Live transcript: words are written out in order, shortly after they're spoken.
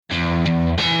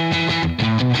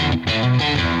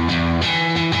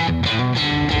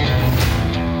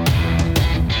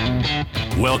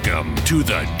Welcome to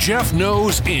the Jeff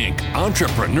Knows Inc.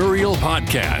 Entrepreneurial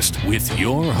Podcast with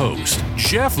your host,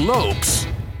 Jeff Lopes.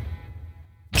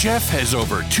 Jeff has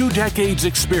over 2 decades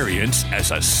experience as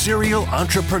a serial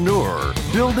entrepreneur,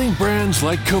 building brands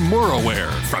like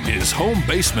KimuraWare from his home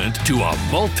basement to a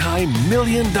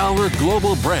multi-million-dollar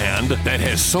global brand that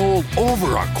has sold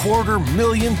over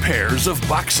 250,000 pairs of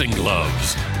boxing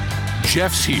gloves.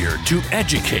 Jeff's here to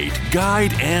educate,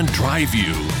 guide, and drive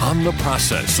you on the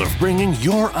process of bringing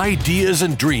your ideas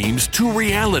and dreams to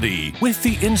reality with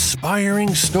the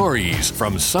inspiring stories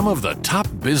from some of the top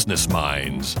business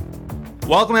minds.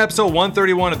 Welcome to episode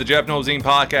 131 of the Jeff Knows Inc.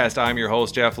 podcast. I'm your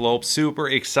host, Jeff Lopes. Super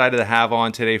excited to have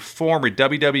on today former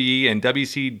WWE and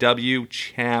WCW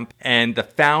champ and the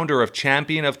founder of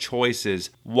Champion of Choices,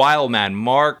 Wildman,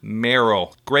 Marc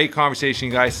Mero. Great conversation,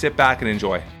 you guys. Sit back and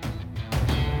enjoy.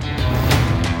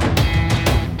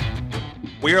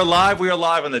 We are live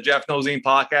on the Jeff Knows Inc.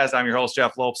 podcast. I'm your host,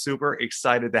 Jeff Lopes. Super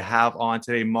excited to have on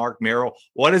today Marc Mero.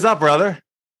 What is up, brother?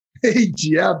 Hey,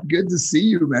 Jeff. Good to see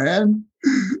you, man.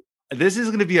 This is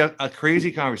going to be a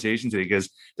crazy conversation today because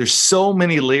there's so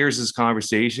many layers of this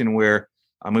conversation where,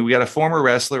 we got a former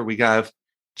wrestler, we got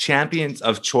Champions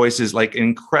of Choices, like an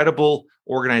incredible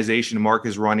organization Marc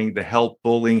is running to help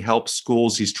bullying, help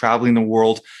schools. He's traveling the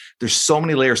world. There's so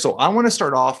many layers. So I want to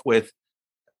start off with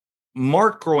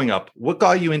Marc, growing up, what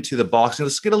got you into the boxing?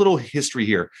 Let's get a little history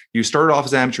here. You started off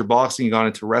as amateur boxing, you got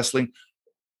into wrestling.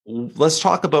 Let's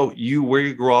talk about you, where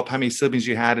you grew up, how many siblings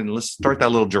you had, and let's start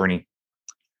that little journey.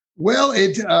 Well,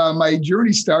 my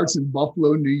journey starts in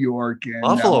Buffalo, New York. And,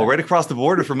 Buffalo, right across the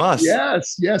border from us.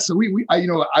 Yes. So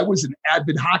I was an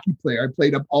avid hockey player. I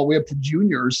played up all the way up to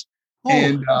juniors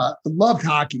and loved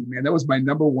hockey, man. That was my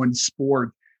number one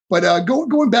sport. But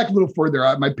going back a little further,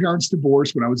 my parents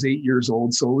divorced when I was 8 years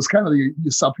old. So it was kind of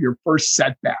your first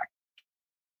setback,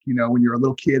 when you're a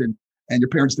little kid and your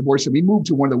parents divorced. And we moved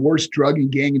to one of the worst drug and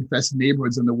gang infested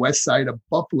neighborhoods on the west side of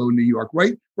Buffalo, New York,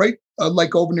 right?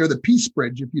 Like over near the Peace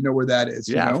Bridge, if you know where that is.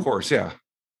 Yeah, of course. Yeah.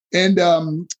 And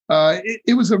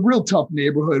it was a real tough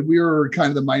neighborhood. We were kind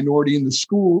of the minority in the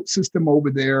school system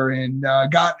over there, and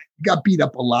got beat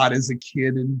up a lot as a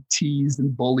kid and teased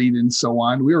and bullied and so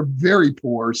on. We were very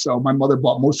poor. So my mother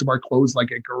bought most of our clothes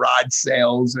like at garage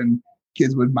sales, and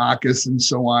kids would mock us and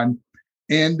so on.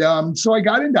 And so I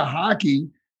got into hockey.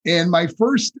 And my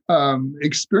first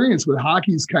experience with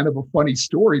hockey is kind of a funny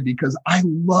story because I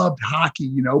loved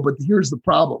hockey, but here's the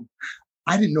problem.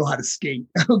 I didn't know how to skate.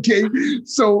 Okay.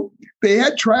 So they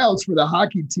had tryouts for the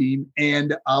hockey team.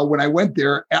 And when I went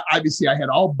there, obviously I had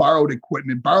all borrowed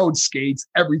equipment, borrowed skates,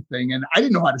 everything. And I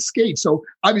didn't know how to skate. So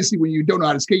obviously when you don't know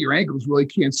how to skate, your ankles really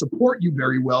can't support you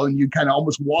very well. And you kind of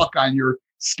almost walk on your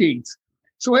skates.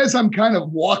 So as I'm kind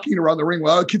of walking around the ring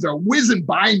while other kids are whizzing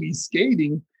by me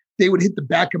skating, they would hit the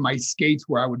back of my skates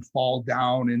where I would fall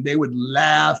down and they would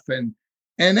laugh. And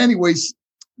anyways,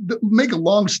 make a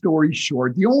long story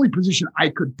short, the only position I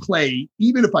could play,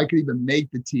 even if I could even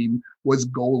make the team, was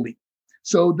goalie.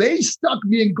 So they stuck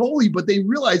me in goalie, but they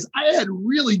realized I had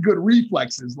really good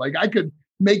reflexes. Like I could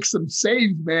make some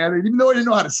saves, man. And even though I didn't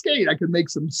know how to skate, I could make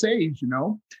some saves,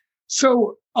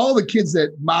 So all the kids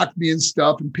that mocked me and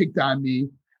stuff and picked on me.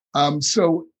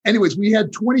 So anyways, we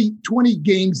had 20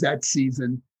 games that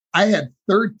season. I had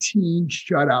 13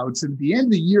 shutouts. And at the end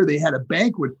of the year, they had a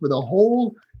banquet for the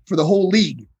whole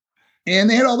league. And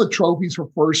they had all the trophies for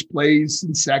first place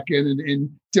and second and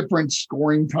different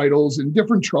scoring titles and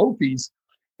different trophies.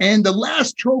 And the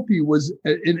last trophy was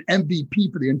an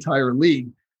MVP for the entire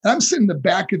league. And I'm sitting in the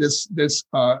back of this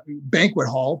banquet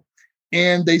hall.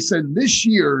 And they said, this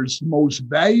year's most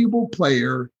valuable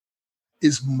player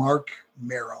is Marc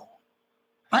Mero.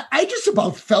 I just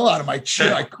about fell out of my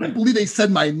chair. I couldn't believe they said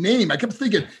my name. I kept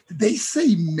thinking, did they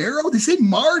say Mero? Did they say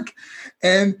Marc?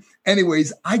 And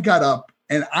anyways, I got up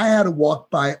and I had to walk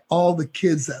by all the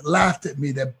kids that laughed at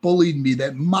me, that bullied me,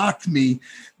 that mocked me,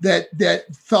 that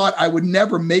thought I would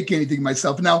never make anything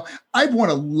myself. Now, I've won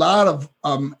a lot of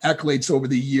accolades over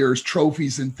the years,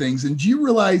 trophies and things. And do you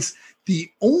realize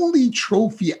the only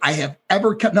trophy I have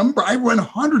ever kept? Now, remember, I won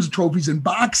hundreds of trophies in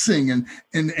boxing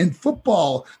and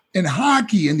football and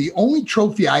hockey, and the only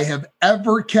trophy I have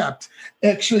ever kept,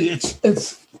 actually, it's let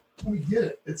me get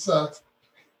it.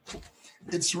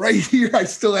 It's right here. I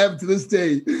still have it to this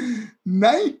day.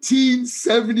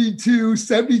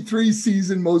 1972-73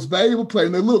 season most valuable player.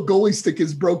 And the little goalie stick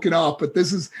is broken off, but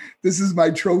this is my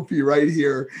trophy right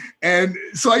here. And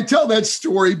so I tell that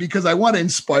story because I want to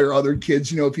inspire other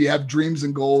kids, if you have dreams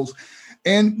and goals.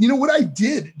 And you know what I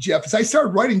did, Jeff, is I started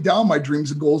writing down my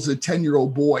dreams and goals as a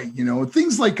 10-year-old boy,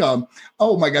 things like,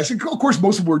 oh my gosh, of course,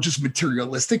 most of them were just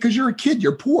materialistic because you're a kid,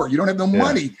 you're poor, you don't have no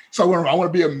money. So I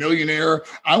want to be a millionaire.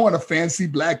 I want a fancy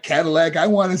black Cadillac. I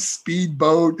want a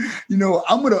speedboat.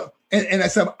 And I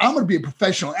said, I'm going to be a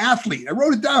professional athlete. I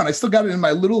wrote it down. I still got it in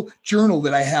my little journal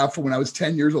that I have from when I was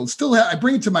 10 years old. I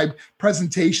bring it to my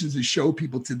presentations to show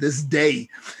people to this day.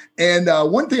 And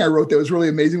one thing I wrote that was really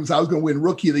amazing was I was going to win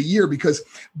Rookie of the Year because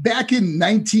back in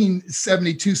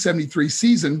 1972-73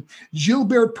 season,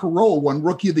 Gilbert Perreault won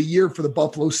Rookie of the Year for the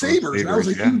Buffalo Sabres. And I was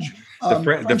a huge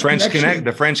the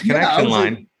French Connection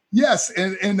line. Yes,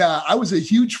 and I was a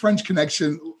huge French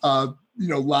Connection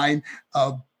line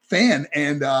fan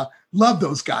and love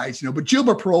those guys, but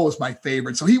Gilbert Perreault was my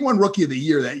favorite. So he won Rookie of the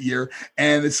Year that year.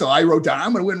 And so I wrote down,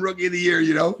 I'm going to win Rookie of the Year,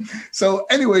 So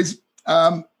anyways,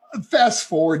 fast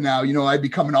forward now, I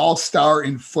become an all-star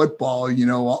in football,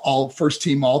 all first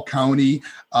team, all county.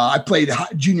 I played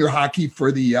junior hockey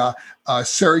for the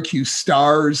Syracuse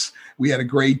Stars. We had a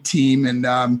great team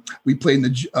and we played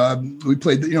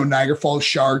the Niagara Falls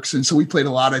Sharks. And so we played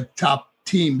a lot of top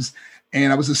teams.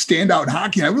 And I was a standout in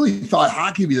hockey. And I really thought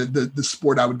hockey would be the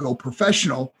sport I would go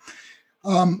professional.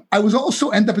 I was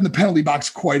also end up in the penalty box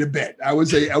quite a bit. I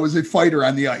was a fighter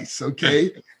on the ice.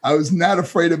 Okay. I was not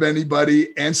afraid of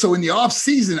anybody. And so in the off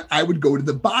season, I would go to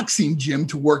the boxing gym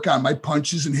to work on my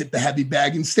punches and hit the heavy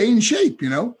bag and stay in shape,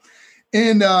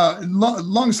 And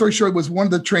long story short was one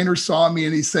of the trainers saw me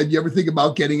and he said, you ever think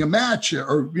about getting a match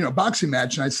or, boxing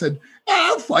match? And I said,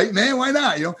 I'll fight, man. Why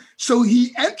not? So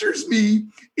he enters me.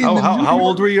 How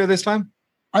old were you at this time?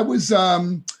 I was,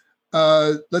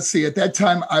 let's see, at that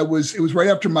time it was right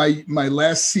after my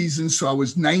last season. So I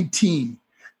was 19.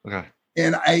 Okay.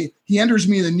 And he enters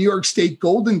me in the New York State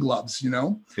Golden Gloves,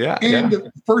 Yeah. And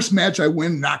the first match I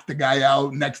win, knock the guy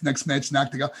out. Next match,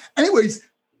 knock the guy out. Anyways,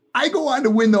 I go on to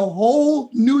win the whole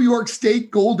New York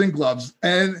State Golden Gloves.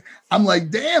 And I'm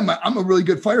like, damn, I'm a really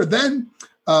good fighter. Then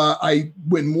I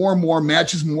win more and more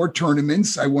matches, more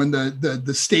tournaments. I won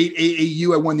the state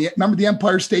AAU. I won remember the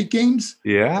Empire State Games?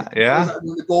 Yeah. I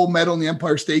won the gold medal in the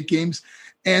Empire State Games.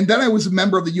 And then I was a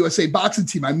member of the USA boxing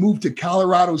team. I moved to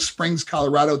Colorado Springs,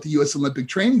 Colorado at the U.S. Olympic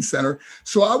Training Center.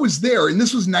 So I was there. And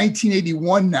this was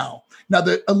 1981 now. Now,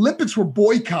 the Olympics were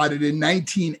boycotted in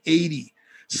 1980.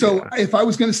 So if I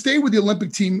was going to stay with the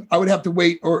Olympic team, I would have to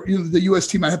wait, or the U.S.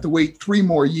 team, I'd have to wait 3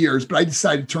 more years. But I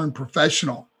decided to turn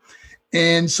professional.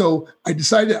 And so I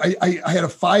decided I had a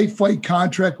 5-fight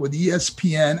contract with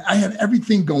ESPN. I had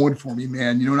everything going for me,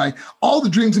 man. And all the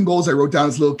dreams and goals I wrote down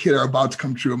as a little kid are about to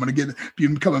come true. I'm going to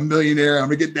become a millionaire. I'm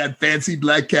going to get that fancy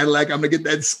black Cadillac. I'm going to get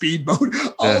that speedboat.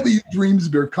 All these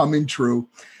dreams are coming true.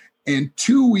 And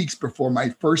 2 weeks before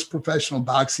my first professional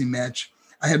boxing match,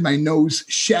 I had my nose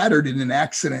shattered in an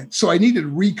accident. So I needed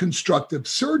reconstructive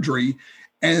surgery.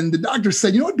 And the doctor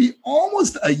said, it'd be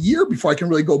almost a year before I can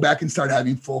really go back and start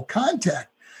having full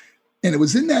contact. And it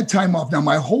was in that time off. Now,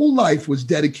 my whole life was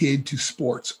dedicated to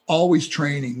sports, always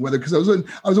training, because I was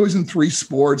always in 3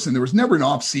 sports and there was never an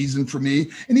off season for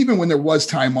me. And even when there was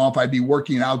time off, I'd be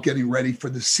working out, getting ready for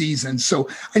the season. So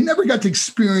I never got to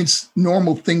experience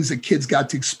normal things that kids got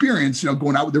to experience,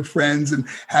 going out with their friends and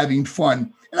having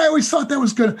fun. And I always thought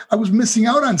I was missing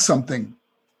out on something.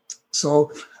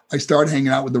 So I started hanging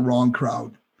out with the wrong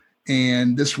crowd.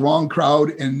 And this wrong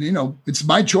crowd, and it's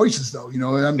my choices though.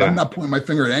 I'm not pointing my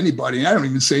finger at anybody. And I don't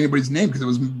even say anybody's name because it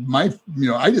was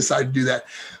I decided to do that.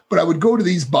 But I would go to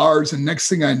these bars, and next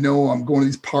thing I know, I'm going to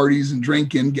these parties and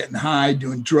drinking, getting high,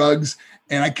 doing drugs.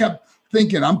 And I kept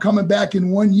thinking, I'm coming back in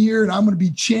 1 year and I'm going to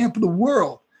be champ of the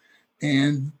world.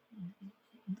 And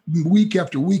week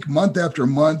after week, month after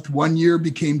month, 1 year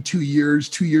became 2 years,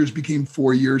 2 years became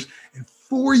 4 years, and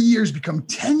 4 years become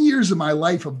 10 years of my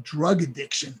life of drug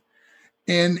addiction.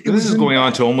 And this is going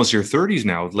on to almost your 30s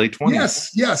now, late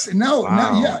 20s. Yes. And now,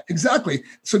 yeah, exactly.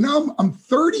 So now I'm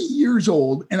 30 years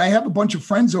old and I have a bunch of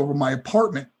friends over my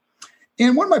apartment.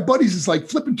 And one of my buddies is like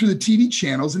flipping through the TV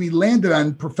channels and he landed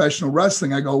on professional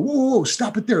wrestling. I go, whoa,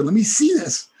 stop it there. Let me see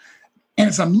this. And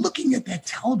as I'm looking at that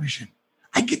television,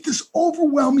 I get this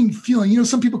overwhelming feeling.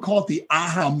 Some people call it the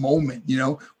aha moment,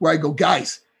 where I go,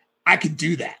 guys, I could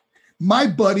do that. My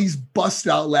buddies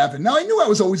busted out laughing. Now, I knew I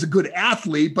was always a good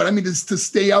athlete, but just to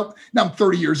stay out. Now I'm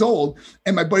 30 years old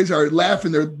and my buddies are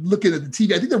laughing. They're looking at the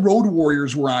TV. I think the Road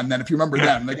Warriors were on then, if you remember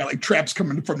them. They got like traps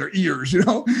coming from their ears,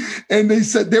 and they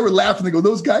said, they were laughing. They go,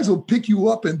 those guys will pick you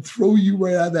up and throw you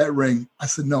right out of that ring. I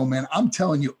said, no, man, I'm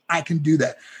telling you, I can do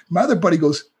that. My other buddy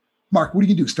goes, Mark, what are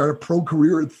you going to do? Start a pro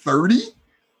career at 30?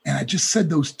 And I just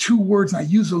said those 2 words, and I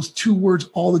use those 2 words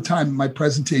all the time in my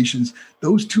presentations.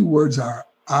 Those 2 words are,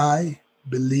 I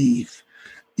believe.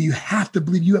 You have to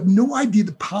believe. You have no idea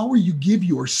the power you give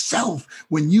yourself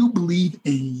when you believe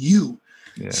in you.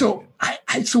 Yeah. So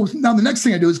so now the next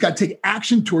thing I do is got to take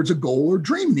action towards a goal or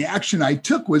dream. The action I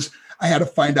took was I had to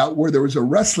find out where there was a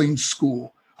wrestling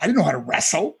school. I didn't know how to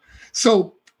wrestle.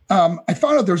 So I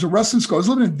found out there was a wrestling school. I was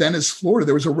living in Venice, Florida.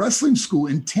 There was a wrestling school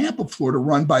in Tampa, Florida,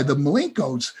 run by the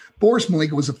Malenkos. Boris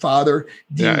Malenko was the father.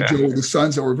 Dean and Joe were the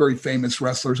sons that were very famous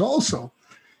wrestlers also.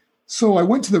 So I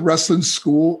went to the wrestling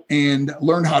school and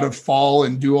learned how to fall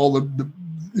and do all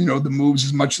the moves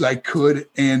as much as I could.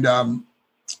 And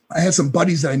I had some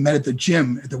buddies that I met at the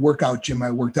gym, at the workout gym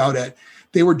I worked out at.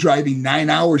 They were driving 9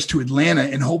 hours to Atlanta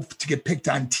and hoped to get picked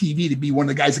on TV to be one of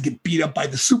the guys that get beat up by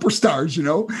the superstars,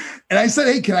 And I said,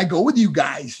 hey, can I go with you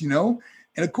guys, And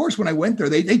of course, when I went there,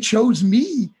 they chose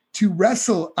me to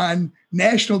wrestle on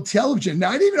national television. Now,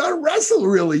 I didn't even know how to wrestle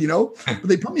really, but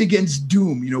they put me against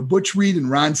Doom, Butch Reed and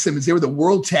Ron Simmons. They were the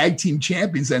world tag team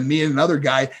champions, and me and another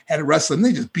guy had to wrestle, and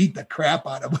they just beat the crap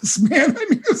out of us, man. I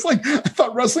mean, it's like, I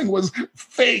thought wrestling was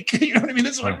fake. You know what I mean?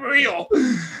 This was real.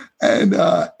 And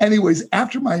anyways,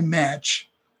 after my match,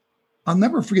 I'll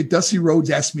never forget, Dusty Rhodes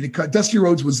asked me to cut. Dusty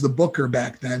Rhodes was the booker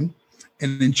back then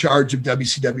and in charge of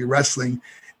WCW wrestling.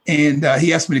 And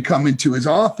he asked me to come into his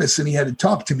office, and he had to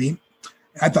talk to me.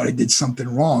 I thought I did something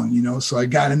wrong, So I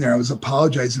got in there. I was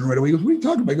apologizing right away. He goes, what are you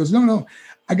talking about? He goes, no,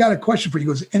 I got a question for you. He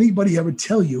goes, anybody ever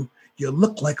tell you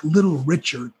look like Little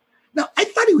Richard? Now, I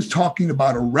thought he was talking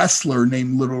about a wrestler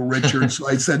named Little Richard. So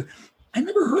I said, I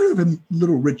never heard of him,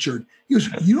 Little Richard. He goes,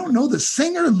 you don't know the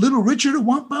singer, Little Richard?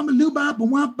 Womp bam loo bop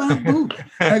womp bam boo.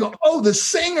 And I go, oh, the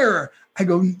singer. I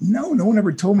go, no one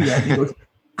ever told me that. He goes,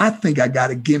 I think I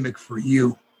got a gimmick for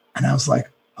you. And I was like,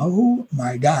 oh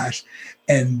my gosh.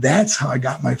 And that's how I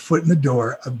got my foot in the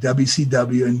door of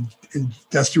WCW. And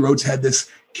Dusty Rhodes had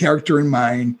this character in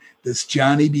mind, this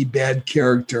Johnny B. Bad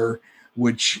character,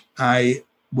 which I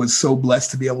was so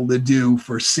blessed to be able to do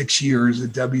for 6 years at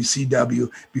WCW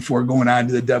before going on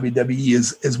to the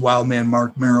WWE as Wild Man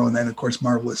Mark Merrill, and then, of course,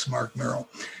 Marvelous Mark Merrill.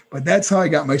 But that's how I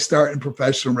got my start in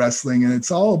professional wrestling. And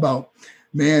it's all about,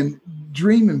 man,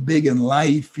 dreaming big in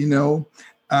life,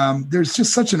 There's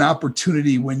just such an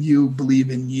opportunity when you believe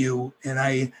in you. And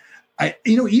I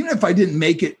even if I didn't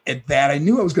make it at that, I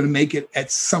knew I was going to make it at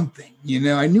something.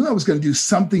 I knew I was going to do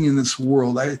something in this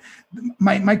world.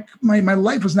 My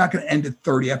life was not going to end at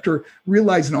 30 after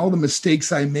realizing all the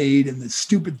mistakes I made and the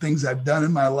stupid things I've done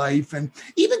in my life and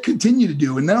even continue to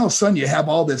do. And then all of a sudden you have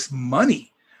all this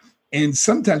money. And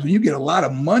sometimes when you get a lot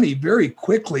of money very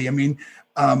quickly, I mean,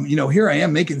 here I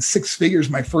am making 6 figures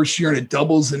my first year, and it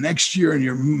doubles the next year, and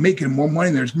you're making more money.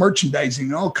 And there's merchandising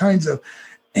and all kinds of,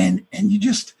 and you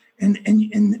just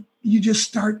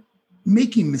start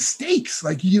making mistakes.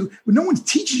 Like no one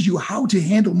teaches you how to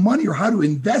handle money or how to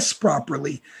invest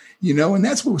properly, and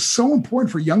that's what was so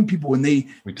important for young people when they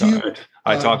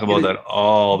I talk about that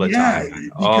all the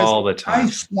time. All the time. I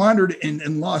squandered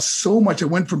and lost so much. I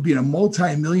went from being a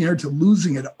multi-millionaire to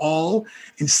losing it all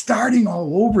and starting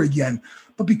all over again.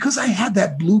 But because I had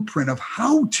that blueprint of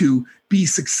how to be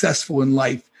successful in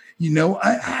life,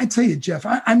 I tell you, Jeff,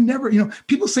 I'm never,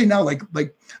 people say now, like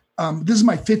this is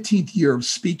my 15th year of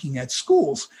speaking at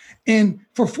schools. And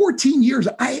for 14 years,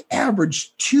 I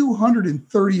averaged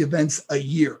 230 events a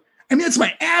year. I mean, that's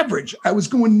my average. I was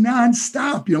going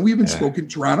nonstop. We even spoke in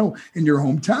Toronto, in your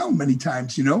hometown, many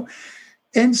times,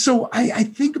 And so I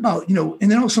think about, and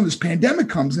then all of a sudden this pandemic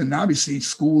comes in, and obviously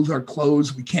schools are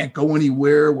closed. We can't go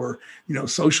anywhere. We're,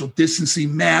 social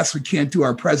distancing, masks. We can't do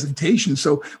our presentation.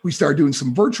 So we start doing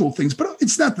some virtual things, but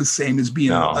it's not the same as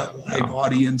being a live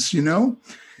audience, No.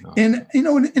 And,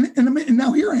 and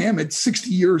now here I am at 60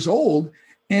 years old.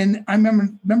 And I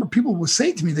remember people would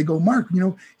say to me, they go, Mark,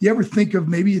 you ever think of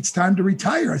maybe it's time to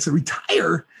retire? I said,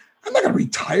 retire? I'm not going to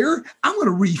retire. I'm going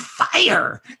to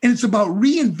refire. And it's about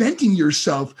reinventing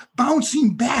yourself,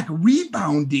 bouncing back,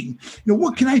 rebounding.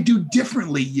 What can I do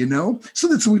differently, So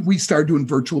that's when we started doing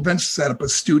virtual events, set up a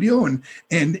studio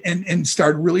and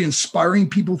started really inspiring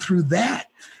people through that.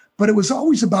 But it was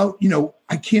always about,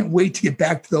 I can't wait to get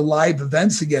back to the live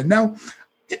events again. Now,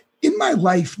 in my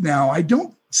life now, I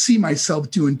don't see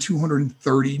myself doing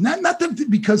 230, not that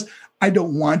because I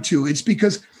don't want to. It's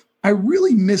because I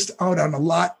really missed out on a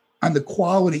lot on the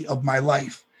quality of my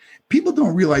life. People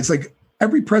don't realize, like,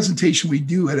 every presentation we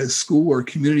do at a school or a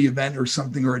community event or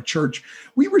something, or a church,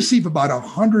 we receive about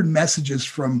 100 messages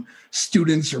from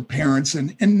students or parents.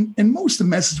 And most of the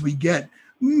messages we get,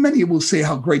 many will say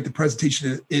how great the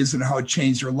presentation is and how it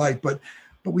changed their life. But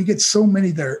we get so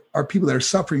many that are people that are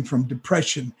suffering from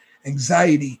depression,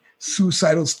 anxiety,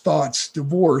 suicidal thoughts,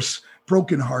 divorce,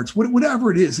 broken hearts,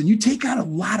 whatever it is. And you take on a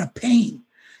lot of pain.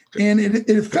 And it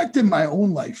affected my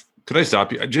own life. Could I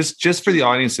stop you? Just for the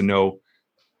audience to know,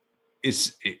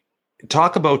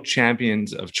 talk about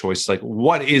champions of choice. Like,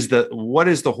 what is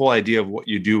the whole idea of what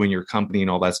you do in your company and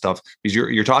all that stuff? Because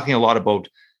you're talking a lot about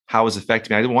how it's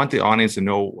affecting me. I want the audience to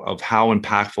know of how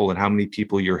impactful and how many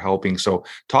people you're helping. So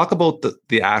talk about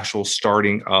the actual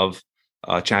starting of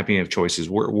Champion of Choices.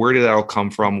 Where did that all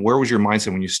come from? Where was your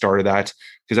mindset when you started that?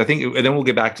 Because I think, and then we'll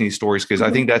get back to these stories, because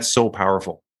I think that's so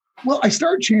powerful. Well, I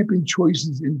started Champion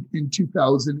Choices in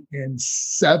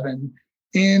 2007,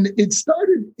 and it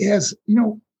started as,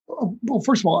 well,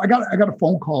 first of all, I got a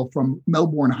phone call from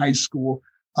Melbourne High School.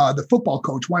 The football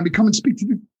coach wanted to come and speak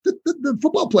to the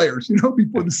football players,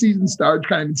 before the season started,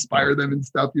 kind of inspire them and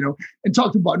stuff, and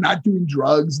talked about not doing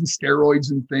drugs and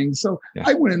steroids and things. So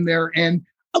I went in there, and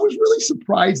I was really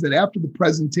surprised that after the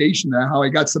presentation, how I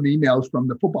got some emails from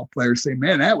the football players saying,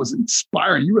 "Man, that was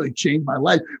inspiring. You really changed my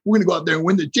life. We're going to go out there and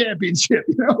win the championship."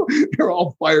 They're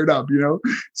all fired up,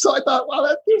 So I thought,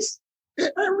 wow,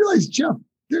 I realized, Jeff,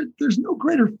 there's no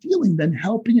greater feeling than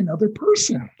helping another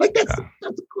person. Like that's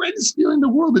the greatest feeling in the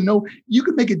world, to know you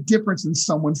can make a difference in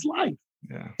someone's life.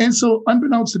 Yeah. And so,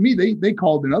 unbeknownst to me, they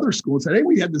called another school and said, "Hey,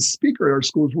 we had this speaker at our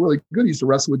school who's really good. He used to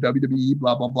wrestle with WWE,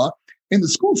 blah, blah, blah." And the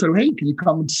school said, "Hey, can you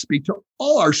come and speak to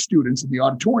all our students in the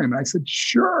auditorium?" And I said,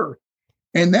 "Sure."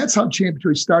 And that's how Champion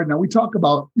Choice started. Now we talk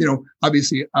about,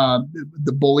 obviously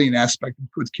the bullying aspect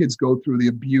of kids go through, the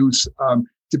abuse,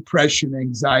 depression,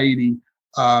 anxiety,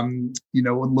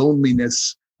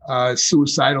 loneliness,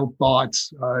 suicidal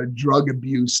thoughts, drug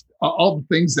abuse, all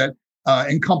the things that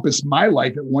encompass my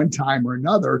life at one time or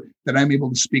another that I'm able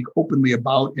to speak openly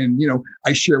about. And,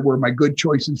 I share where my good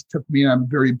choices took me, and I'm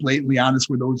very blatantly honest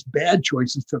where those bad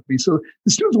choices took me. So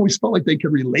the students always felt like they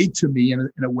could relate to me in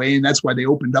a way, and that's why they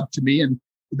opened up to me. And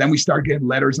then we started getting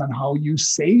letters on how you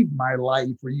saved my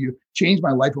life, or you changed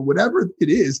my life, or whatever it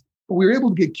is. But we were able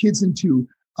to get kids into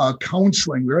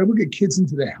counseling. We were able to get kids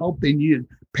into the help they needed.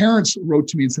 Parents wrote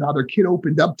to me and said how their kid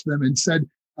opened up to them and said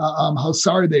how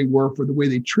sorry they were for the way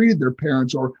they treated their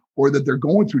parents, or that they're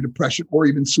going through depression or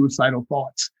even suicidal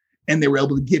thoughts. And they were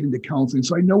able to get into counseling.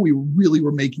 So I know we really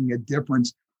were making a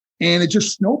difference, and it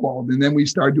just snowballed. And then we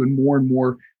started doing more and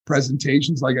more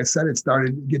presentations. Like I said, it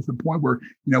started to get to the point where,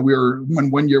 we were,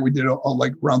 one year we did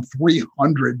like around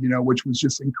 300, which was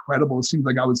just incredible. It seemed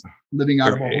like I was living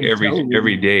out of a hotel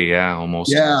every day. Yeah,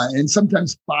 almost. Yeah. And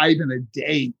sometimes 5 in a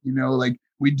day, like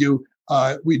we do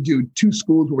 2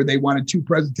 schools where they wanted 2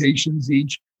 presentations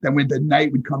each. Then when the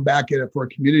night we'd come back at it for a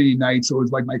community night. So it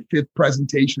was like my 5th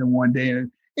presentation in one day.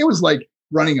 And it was like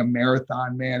running a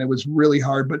marathon, man. It was really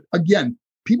hard. But again,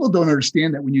 people don't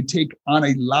understand that when you take on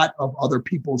a lot of other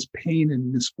people's pain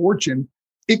and misfortune,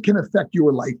 it can affect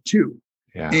your life too.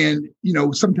 Yeah. And,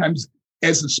 sometimes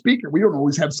as a speaker, we don't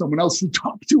always have someone else to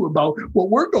talk to about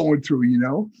what we're going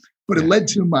through, but it led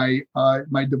to my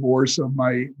divorce of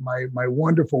my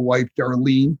wonderful wife,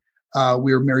 Darlene.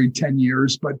 We were married 10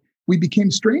 years, but we became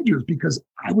strangers because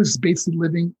I was basically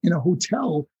living in a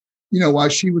hotel, while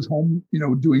she was home,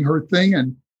 doing her thing.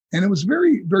 And it was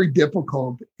very, very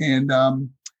difficult. And,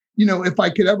 if I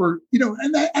could ever,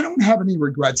 and I don't have any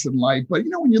regrets in life, but,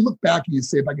 when you look back and you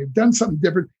say, if I could have done something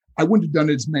different, I wouldn't have done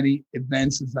as many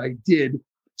events as I did.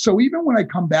 So even when I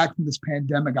come back from this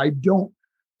pandemic, I don't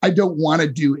want to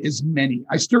do as many.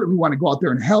 I certainly want to go out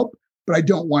there and help, but I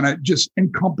don't want to just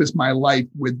encompass my life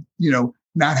with,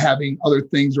 not having other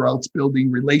things, or else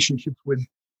building relationships with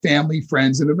family,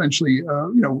 friends, and eventually,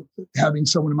 having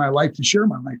someone in my life to share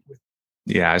my life with.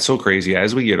 Yeah, it's so crazy.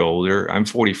 As we get older, I'm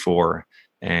 44,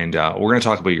 and we're going to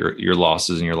talk about your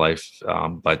losses in your life.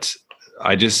 But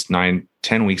I just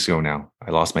 10 weeks ago now,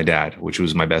 I lost my dad, which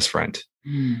was my best friend.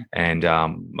 And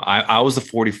I was the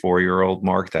 44-year-old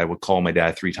Mark that would call my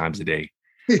dad 3 times a day.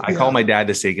 I call my dad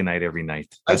to say goodnight every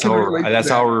night. That's how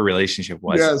our relationship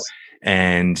was. Yes.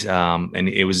 And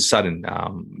it was sudden.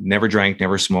 Never drank,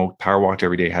 never smoked, power walked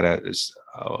every day.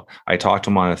 I talked to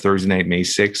him on a Thursday night, May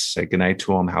 6th, said goodnight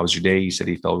to him. How was your day? He said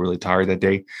he felt really tired that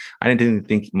day. I didn't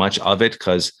think much of it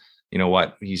because, you know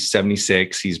what? He's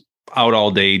 76. He's out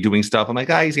all day doing stuff. I'm like,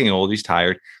 he's getting old. He's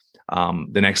tired.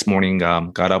 The next morning,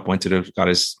 got up, got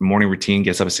his morning routine,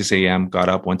 gets up at 6 a.m., got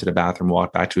up, went to the bathroom,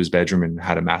 walked back to his bedroom, and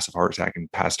had a massive heart attack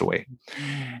and passed away.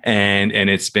 And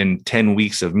it's been 10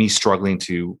 weeks of me struggling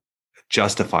to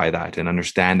justify that and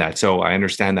understand that. So I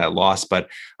understand that loss, but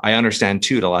I understand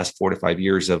too, the last 4 to 5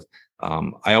 years of,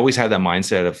 I always had that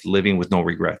mindset of living with no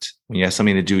regret. When you have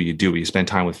something to do, you do. You spend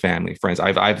time with family, friends.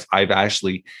 I've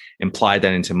actually implied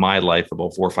that into my life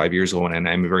about 4 or 5 years ago, and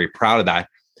I'm very proud of that.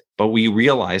 But we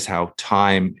realize how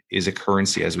time is a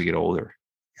currency as we get older.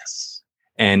 Yes.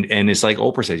 And it's like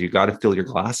Oprah says, you got to fill your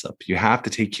glass up. You have to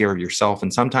take care of yourself.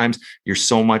 And sometimes you're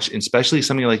so much, especially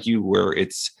something like you, where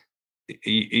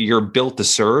you're built to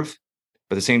serve,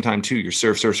 but at the same time too, you're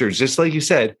serve. Just like you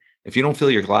said, if you don't fill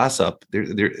your glass up,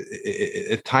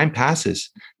 if time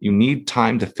passes, you need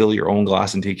time to fill your own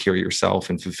glass and take care of yourself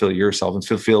and fulfill yourself and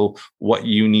fulfill what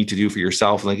you need to do for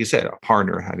yourself. And like you said, a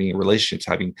partner, having relationships,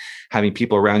 having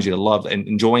people around you to love and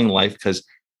enjoying life, because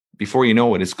before you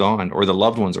know it, it's gone, or the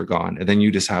loved ones are gone. And then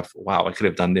you just have, wow, I could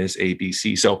have done this, A, B,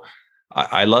 C. So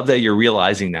I love that you're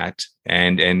realizing that,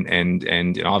 and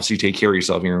obviously take care of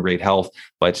yourself. You're in great health,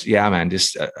 but yeah, man,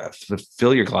 just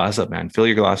fill your glass up, man. Fill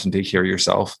your glass and take care of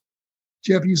yourself.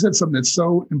 Jeff, you said something that's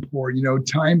so important.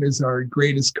 Time is our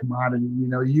greatest commodity.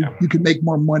 You can make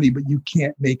more money, but you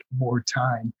can't make more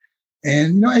time.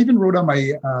 And, I even wrote on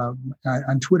my,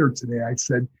 on Twitter today, I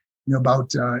said,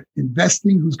 about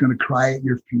investing, who's going to cry at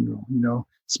your funeral,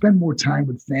 spend more time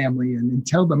with family and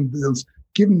tell them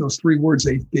give them those 3 words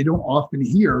they don't often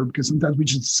hear, because sometimes we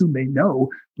just assume they know,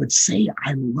 but say,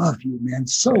 I love you, man.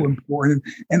 So important.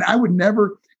 And I would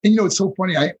never, and it's so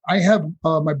funny. I have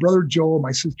my brother Joel,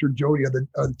 my sister Jody are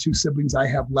the 2 siblings I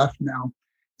have left now.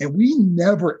 And we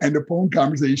never end a phone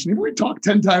conversation. If we talk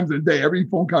 10 times a day, every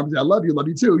phone conversation, I love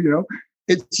you too,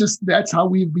 It's just, that's how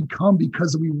we've become,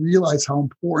 because we realize how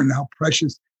important, how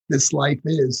precious this life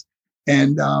is.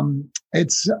 And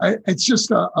it's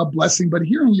just a blessing. But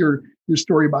hearing your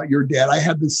story about your dad, I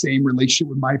had the same relationship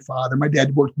with my father. My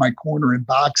dad worked my corner in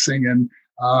boxing. And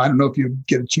I don't know if you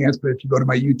get a chance, but if you go to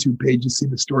my YouTube page, you see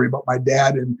the story about my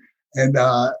dad and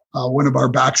one of our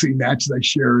boxing matches I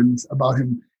share, and about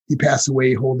him. He passed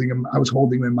away holding him. I was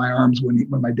holding him in my arms when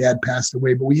my dad passed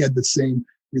away, but we had the same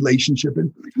relationship.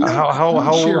 And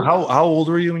how old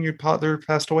were you when your father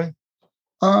passed away?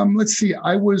 Let's see.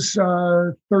 I was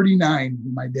 39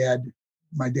 when my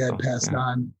dad passed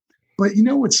on. But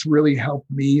what's really helped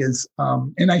me is,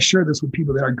 and I share this with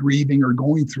people that are grieving or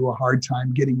going through a hard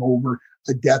time getting over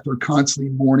a death, or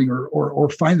constantly mourning, or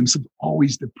find themselves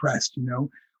always depressed.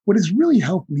 What has really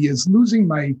helped me is losing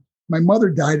my mother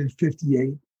died at 58.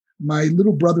 My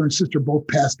little brother and sister both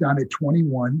passed on at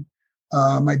 21.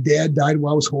 My dad died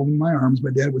while I was holding my arms.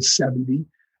 My dad was 70.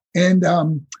 And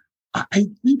I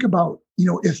think about,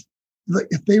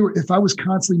 if I was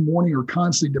constantly mourning or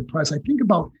constantly depressed, I think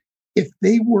about if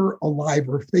they were alive,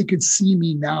 or if they could see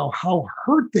me now, how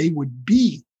hurt they would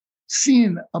be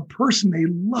seeing a person they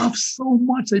love so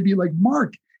much. They'd be like,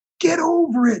 Mark, get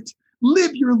over it.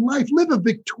 Live your life. Live a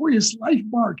victorious life,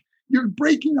 Mark. You're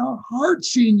breaking our heart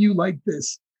seeing you like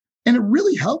this. And it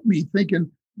really helped me,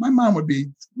 thinking, my mom would be,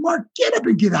 Mark, get up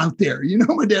and get out there.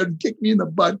 My dad would kick me in the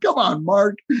butt. Come on,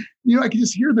 Mark. I could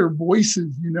just hear their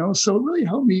voices, so it really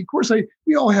helped me. Of course,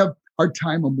 we all have our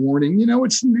time of mourning,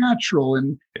 it's natural.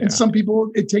 And some people,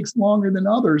 it takes longer than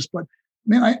others. But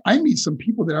man, I meet some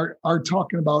people that are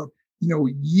talking about,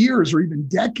 years or even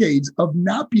decades of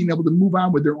not being able to move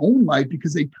on with their own life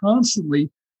because they constantly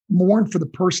mourn for the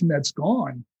person that's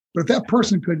gone. But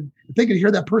if they could hear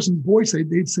that person's voice,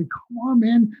 they'd say, come on,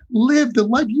 man, live the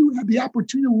life. You have the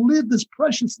opportunity to live this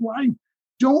precious life.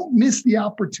 Don't miss the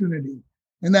opportunity.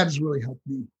 And that has really helped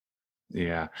me.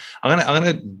 Yeah. I'm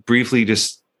gonna briefly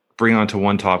just bring on to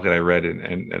one topic that I read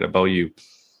and about you.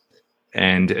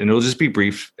 And it'll just be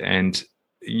brief. And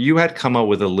you had come up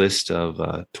with a list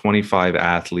of 25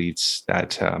 athletes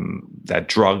that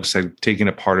drugs had taken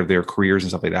a part of their careers and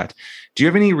stuff like that. Do you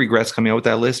have any regrets coming out with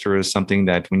that list, or is something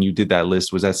that when you did that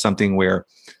list, was that something where,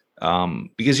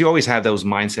 because you always have those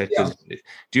mindsets? Yeah.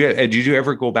 Did you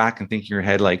ever go back and think in your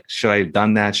head, like, should I have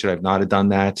done that? Should I have not have done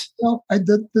that? Well,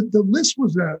 the list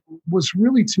was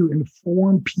really to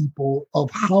inform people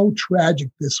of how tragic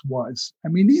this was. I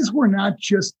mean,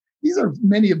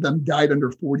 many of them died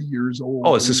under 40 years old.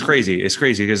 Oh, it's just crazy. It's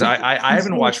crazy because I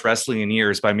haven't watched wrestling in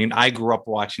years, but I mean, I grew up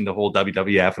watching the whole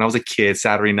WWF when I was a kid,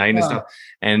 Saturday night and stuff.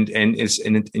 And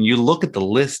you look at the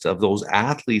list of those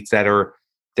athletes that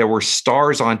were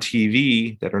stars on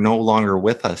TV that are no longer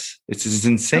with us. It's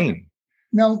insane.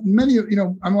 Now, many,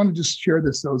 I want to just share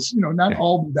this. Those, not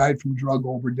all died from drug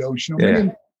overdose.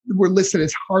 Many were listed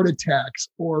as heart attacks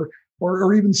or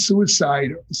even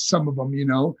suicide, some of them,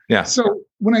 Yeah. So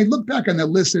when I look back on that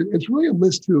list, it's really a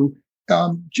list to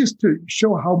just to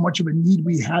show how much of a need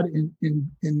we had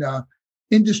in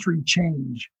industry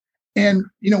change. And,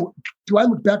 do I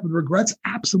look back with regrets?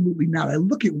 Absolutely not. I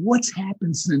look at what's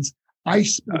happened since I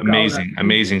spoke out.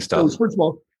 Amazing stuff. So first of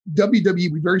all,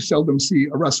 WWE, we very seldom see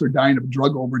a wrestler dying of a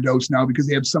drug overdose now because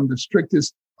they have some of the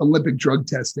strictest Olympic drug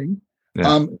testing.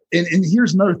 Yeah. And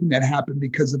here's another thing that happened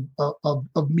because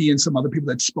of me and some other people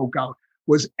that spoke out,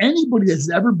 was anybody that's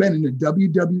ever been in a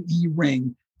WWE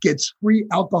ring gets free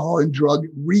alcohol and drug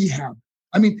rehab.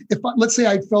 I mean, let's say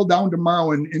I fell down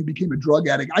tomorrow and became a drug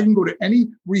addict, I can go to any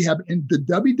rehab and the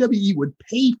WWE would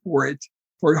pay for it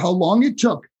for how long it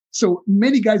took. So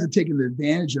many guys have taken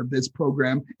advantage of this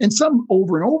program, and some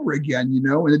over and over again, and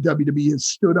the WWE has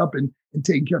stood up and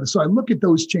taken care of it. So I look at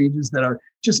those changes that are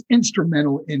just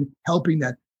instrumental in helping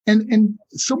that. And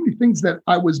so many things that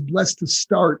I was blessed to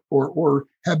start or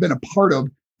have been a part of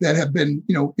that have been,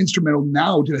 instrumental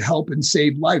now to help and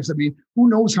save lives. I mean, who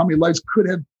knows how many lives could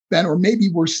have been, or maybe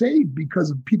were saved because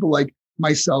of people like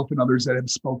myself and others that have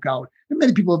spoke out. And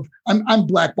many people I'm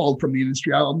blackballed from the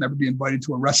industry. I'll never be invited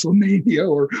to a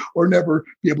WrestleMania or never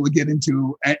be able to get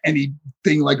into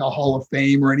anything like a Hall of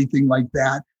Fame or anything like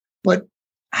that. But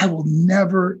I will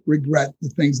never regret the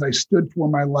things I stood for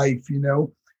in my life. You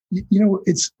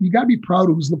got to be proud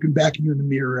of who's looking back at you in the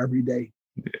mirror every day.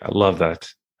 I love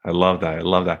that.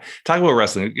 Talk about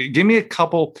wrestling.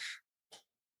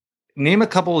 Name a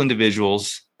couple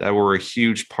individuals that were a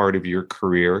huge part of your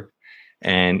career,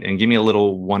 and give me a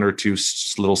little one or two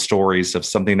little stories of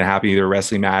something that happened, either a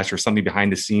wrestling match or something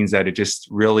behind the scenes that it just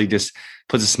really just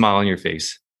puts a smile on your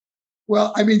face.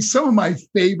 Well, I mean, some of my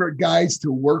favorite guys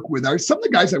to work with are some of the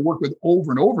guys I work with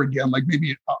over and over again, like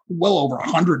maybe well over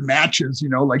 100 matches,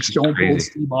 like Stone Cold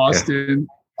Steve Austin,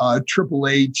 Triple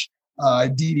H,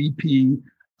 DDP,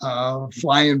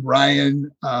 Flying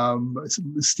Brian,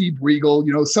 Steve Regal,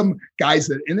 some guys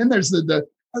that, and then there's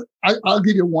I'll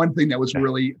give you one thing that was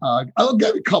really, I'll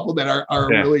give a couple that are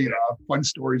really fun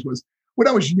stories. Was when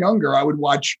I was younger, I would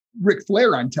watch Ric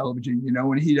Flair on television,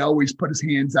 and he'd always put his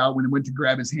hands out when he went to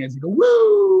grab his hands. He'd go,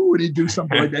 woo, and he'd do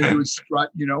something like that. He would strut,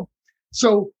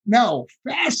 So now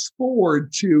fast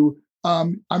forward to,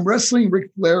 I'm wrestling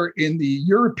Ric Flair in the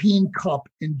European Cup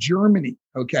in Germany.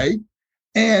 Okay.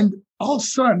 And all of a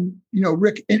sudden,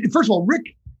 Rick, and first of all,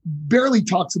 Rick barely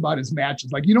talks about his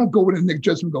matches. Like, you don't go into Nick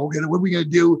Justin and go, okay, what are we going to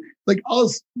do? Like,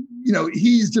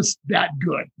 he's just that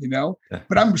good,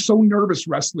 But I'm so nervous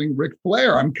wrestling Ric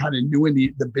Flair. I'm kind of new in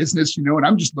the business, and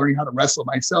I'm just learning how to wrestle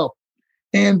myself.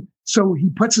 And so he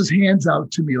puts his hands out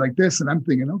to me like this, and I'm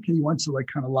thinking, okay, he wants to like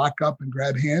kind of lock up and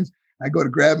grab hands. I go to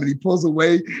grab him and he pulls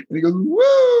away and he goes,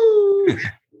 woo!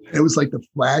 It was like the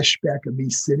flashback of me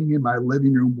sitting in my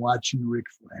living room watching Ric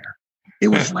Flair. It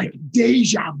was like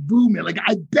deja vu, man. Like,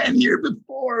 I've been here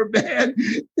before, man.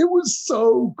 It was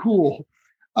so cool.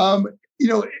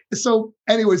 So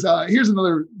anyways, here's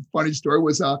another funny story.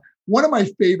 Was one of my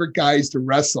favorite guys to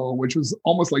wrestle, which was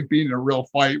almost like being in a real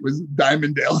fight, was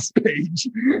Diamond Dallas Page.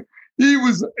 He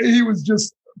was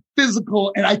just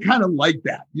physical, and I kind of like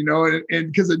that,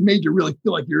 and because it made you really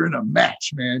feel like you're in a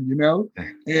match, man,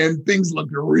 and things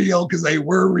looked real because they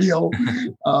were real.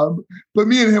 But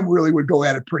me and him really would go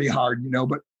at it pretty hard,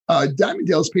 But Diamond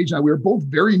Dallas Page and I, we were both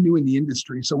very new in the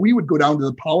industry, so we would go down to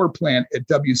the power plant at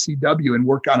WCW and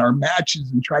work on our matches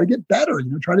and try to get better,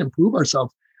 try to improve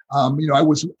ourselves. I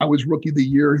was rookie of the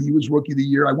year. He was rookie of the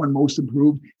year. I won most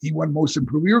improved. He won most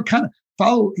improved. We were kind of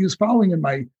he was following in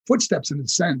my footsteps in a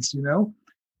sense,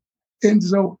 And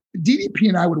so DDP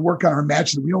and I would work on our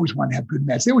matches. We always wanted to have good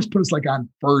matches. They always put us like on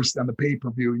first on the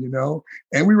pay-per-view,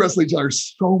 and we wrestled each other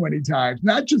so many times,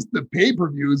 not just the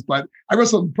pay-per-views, but I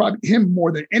wrestled probably him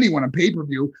more than anyone on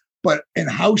pay-per-view, but in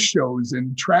house shows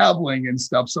and traveling and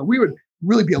stuff. So we would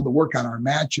really be able to work on our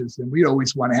matches, and we'd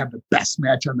always want to have the best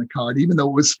match on the card, even though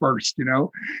it was first,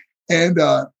 And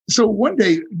so one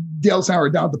day, Dale and I were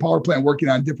down at the power plant working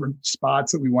on different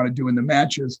spots that we want to do in the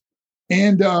matches.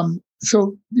 And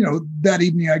so, that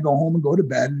evening I go home and go to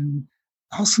bed, and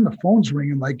all of a sudden the phone's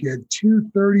ringing like at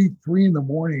 2:33 in the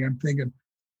morning. I'm thinking,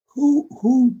 who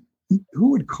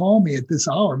would call me at this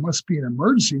hour? It must be an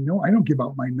emergency. No, I don't give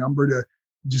out my number to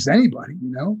just anybody,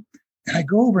 And I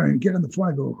go over and get on the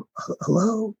phone. I go,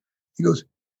 hello? He goes,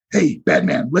 hey,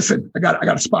 Batman, listen, I got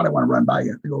a spot I want to run by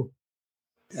you. I go,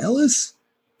 Dallas?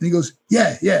 And he goes,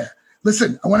 yeah.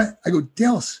 Listen, I go,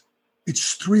 Dallas,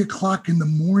 it's 3:00 in the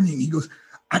morning. He goes,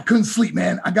 I couldn't sleep,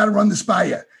 man. I got to run this by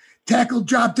you. Tackle,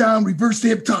 drop down, reverse the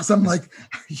hip toss. I'm like,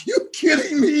 are you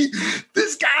kidding me?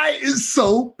 This guy is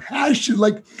so passionate.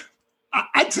 Like,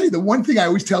 I tell you, the one thing I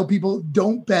always tell people,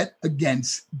 don't bet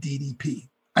against DDP.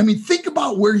 I mean, think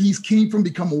about where he's came from,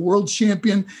 become a world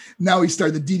champion. Now he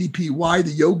started the DDPY,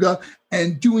 the yoga,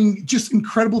 and doing just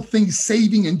incredible things,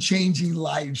 saving and changing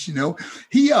lives.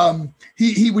 He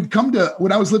would come to,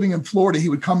 when I was living in Florida, he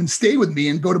would come and stay with me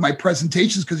and go to my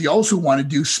presentations because he also wanted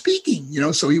to do speaking,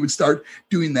 so he would start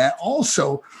doing that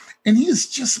also. And he has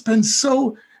just been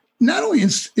so not only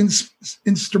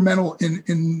instrumental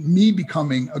in me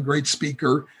becoming a great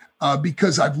speaker,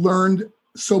 because I've learned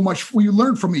so much. We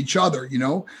learn from each other,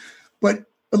 but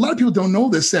a lot of people don't know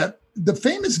this, that the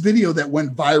famous video that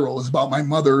went viral is about my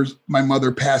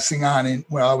mother passing on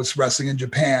when I was wrestling in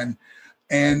Japan.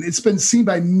 And it's been seen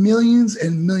by millions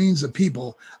and millions of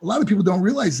people. A lot of people don't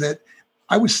realize that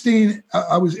I was staying,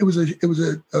 it was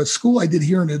a school I did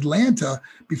here in Atlanta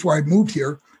before I moved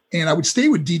here. And I would stay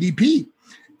with DDP.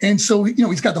 And so,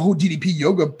 he's got the whole DDP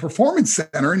Yoga Performance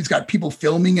Center and he's got people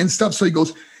filming and stuff. So he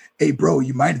goes, "Hey, bro,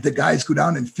 you mind if the guys go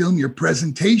down and film your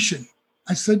presentation?"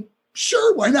 I said,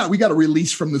 "Sure, why not? We got a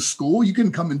release from the school. You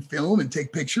can come and film and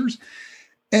take pictures."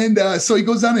 And so he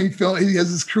goes down and he has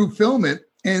his crew film it.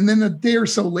 And then a day or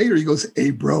so later, he goes,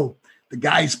 "Hey, bro, the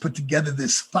guys put together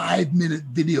this 5-minute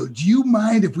video. Do you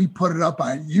mind if we put it up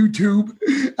on YouTube?"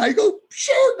 I go,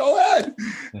 "Sure, go ahead."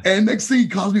 And next thing he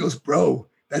calls me, he goes, "Bro,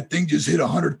 that thing just hit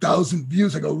 100,000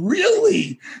 views." I go,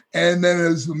 "Really?" And then it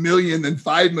was 1 million, then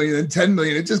 5 million, then 10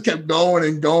 million. It just kept going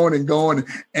and going and going.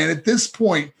 And at this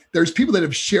point, there's people that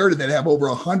have shared it that have over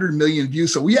 100 million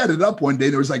views. So we added up one day.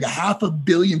 There was like 500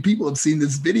 million people have seen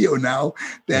this video now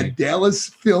that Dallas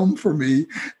filmed for me.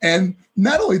 And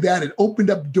not only that, it opened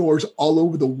up doors all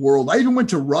over the world. I even went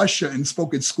to Russia and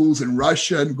spoke at schools in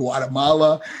Russia and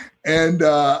Guatemala. And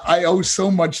I owe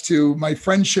so much to my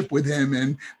friendship with him.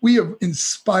 And we have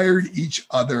inspired each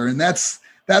other. And that's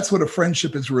what a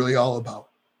friendship is really all about.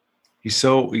 He's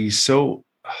so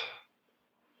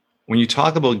when you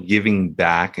talk about giving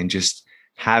back and just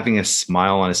having a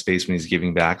smile on his face when he's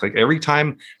giving back, like every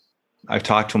time I've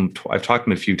talked to him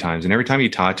a few times, and every time you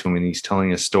talk to him and he's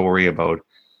telling a story about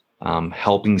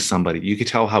helping somebody, you could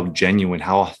tell how genuine,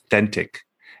 how authentic.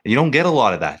 And you don't get a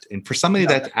lot of that. And for somebody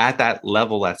that's at that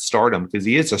level, at stardom, because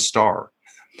he is a star,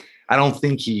 I don't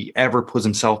think he ever puts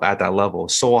himself at that level.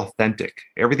 It's so authentic.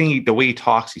 Everything, the way he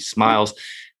talks, he smiles,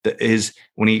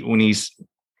 when he's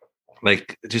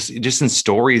like just in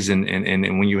stories and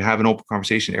when you have an open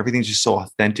conversation, everything's just so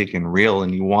authentic and real,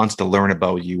 and he wants to learn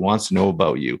about you, wants to know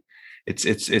about you. It's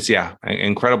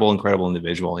incredible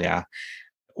individual. Yeah.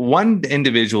 One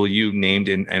individual you named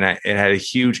and it had a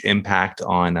huge impact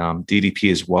on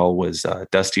DDP as well was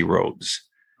Dusty Rhodes.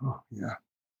 Oh yeah.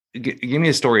 Give me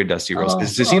a story of Dusty Rhodes,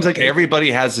 because it seems like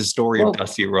everybody has a story of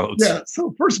Dusty Rhodes. Yeah.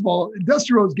 So first of all,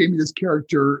 Dusty Rhodes gave me this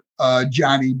character,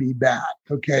 Johnny B. Bad.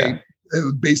 Okay. Yeah. It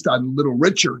was based on Little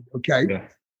Richard. Okay. Yeah.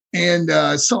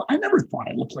 And so I never thought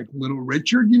I looked like Little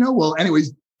Richard, Well,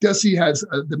 anyways, Dusty has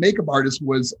the makeup artist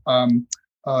was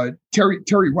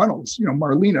Terry Reynolds,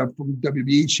 Marlena from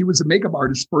WB. She was a makeup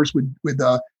artist first with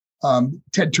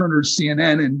Ted Turner's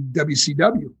CNN and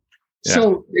WCW. Yeah.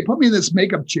 So they put me in this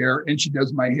makeup chair and she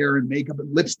does my hair and makeup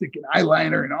and lipstick and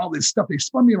eyeliner and all this stuff. They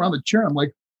spun me around the chair. I'm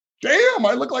like, damn,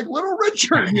 I look like Little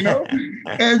Richard,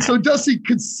 And so Dusty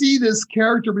could see this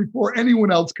character before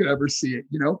anyone else could ever see it,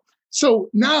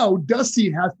 So now Dusty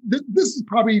has, this is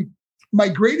probably my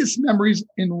greatest memories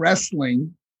in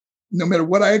wrestling, no matter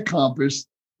what I accomplished,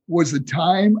 was the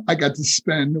time I got to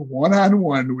spend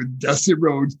one-on-one with Dusty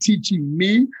Rhodes teaching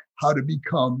me how to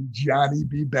become Johnny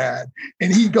B. Bad.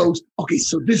 And he goes, "Okay,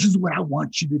 so this is what I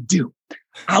want you to do.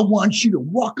 I want you to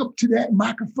walk up to that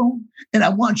microphone and I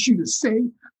want you to say,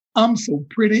 'I'm so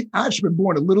pretty, I should have been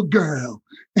born a little girl.'"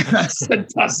 And I said,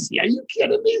 "Dusty, are you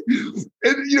kidding me?"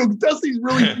 And, Dusty's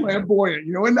really flamboyant,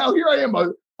 and now here I am,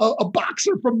 a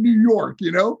boxer from New York,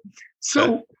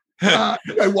 So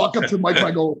I walk up to the mic and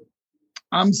I go,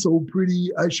 "I'm so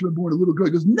pretty, I should have been born a little girl."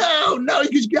 He goes, no,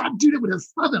 because you got to do that with a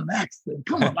Southern accent.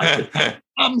 Come on. I said,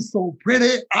 "I'm so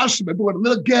pretty, I should have been born a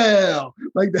little girl,"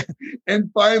 like that. And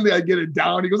finally I get it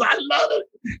down. He goes, "I love it."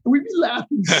 And we'd be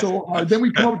laughing so hard. Then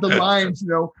we come up with the lines,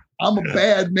 "I'm a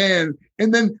bad man."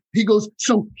 And then he goes,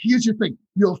 "So here's your thing.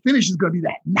 Your finish is going to be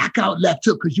that knockout left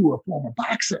hook because you were a former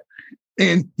boxer."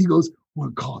 And he goes,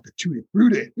 "We'll call it the Tutti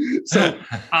Frutti. So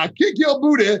I kick your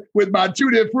booty with my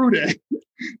Tutti Frutti."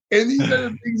 And these are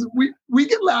the things we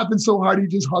get laughing so hard. He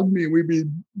just hugged me and we'd be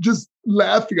just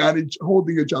laughing on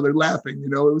holding each other, laughing. It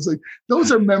was like,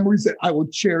 those are memories that I will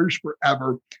cherish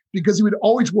forever, because he would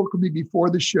always work with me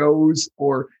before the shows,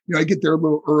 or, I get there a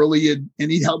little early and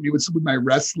he'd help me with my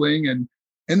wrestling. And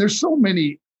there's so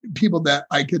many people that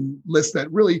I can list that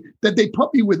they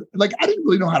put me with. Like, I didn't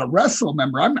really know how to wrestle.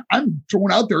 Remember, I'm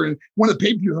thrown out there, and one of the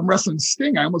pay-per-views I'm wrestling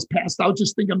Sting. I almost passed out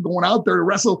just thinking I'm going out there to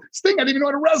wrestle Sting. I didn't even know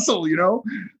how to wrestle,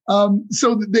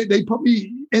 So they put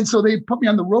me, and so they put me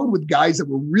on the road with guys that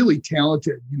were really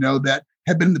talented, that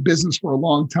had been in the business for a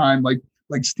long time, like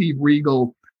Steve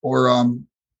Regal or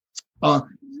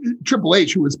Triple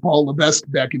H, who was Paul Levesque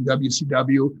back in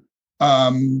WCW.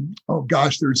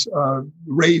 There's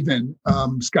Raven,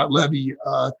 Scott Levy,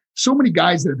 so many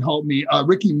guys that have helped me.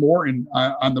 Ricky Morton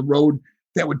on the road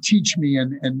that would teach me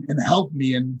and help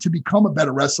me and to become a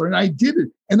better wrestler. And I did it.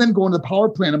 And then going to the power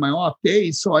plant on my off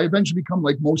days. So I eventually become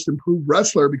like most improved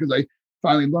wrestler because I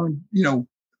finally learned,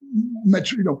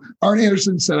 Arn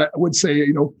Anderson would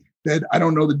say, that I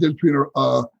don't know the difference between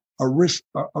a wrist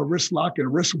lock and a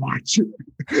wristwatch.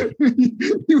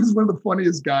 He was one of the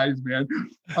funniest guys, man.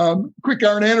 Quick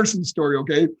Arn Anderson story.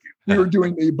 Okay. We were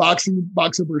doing the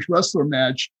boxer versus wrestler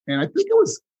match. And I think it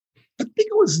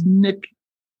was Nick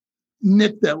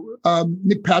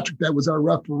Patrick that was our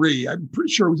referee. I'm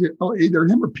pretty sure it was either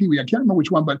him or Pee Wee. I can't remember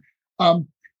which one, but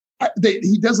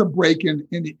he does a break and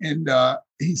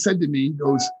he said to me, he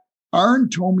goes, Arn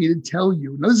told me to tell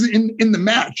you. Now, this is in the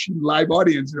match, live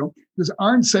audience, because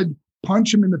Arn said,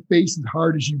 punch him in the face as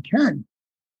hard as you can.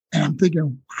 And I'm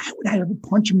thinking, why would I ever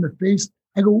punch him in the face?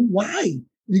 I go, why? And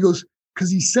he goes, because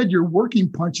he said your working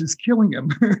punch is killing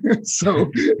him. So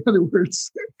in other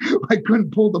words, I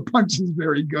couldn't pull the punches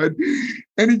very good.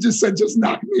 And he just said, just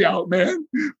knock me out, man.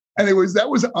 Anyways, that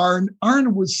was Arn.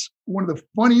 Arn was one of the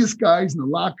funniest guys in the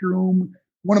locker room,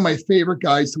 one of my favorite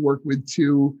guys to work with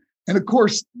too. And of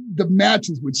course, the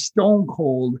matches with Stone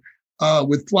Cold,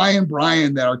 with Flying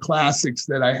Brian that are classics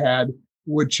that I had,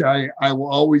 which I will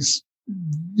always,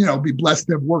 be blessed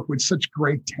to have worked with such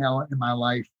great talent in my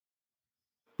life.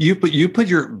 You put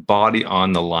your body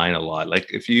on the line a lot.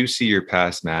 Like if you see your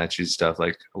past matches, stuff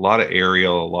like a lot of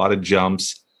aerial, a lot of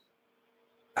jumps.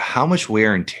 How much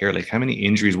wear and tear? Like how many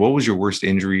injuries? What was your worst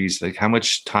injuries? Like how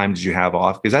much time did you have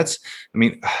off? Because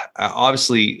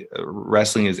obviously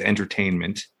wrestling is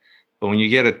entertainment. But when you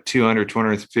get a 200,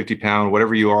 250 pound,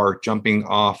 whatever you are, jumping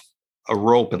off a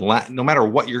rope and no matter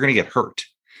what, you're going to get hurt.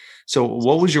 So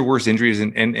what was your worst injuries?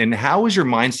 And how was your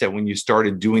mindset when you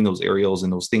started doing those aerials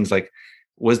and those things? Like,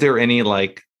 was there any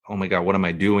like, oh my God, what am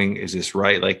I doing? Is this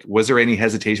right? Like, was there any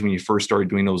hesitation when you first started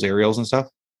doing those aerials and stuff?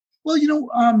 Well,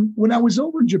 when I was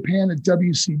over in Japan at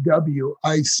WCW,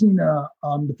 I seen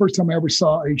the first time I ever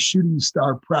saw a shooting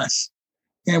star press.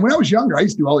 And when I was younger, I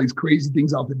used to do all these crazy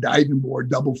things off the diving board,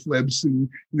 double flips and,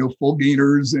 full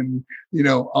gainers and,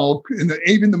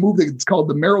 even the move that's called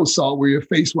the Marrow-Sault where you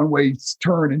face one way,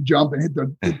 turn and jump and hit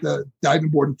the diving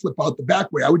board and flip out the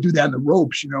back way. I would do that in the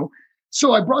ropes,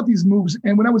 So I brought these moves.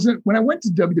 And when I went to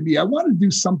WWE, I wanted to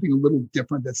do something a little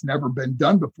different that's never been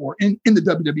done before in the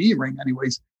WWE ring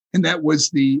anyways. And that was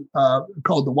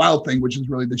called the Wild Thing, which is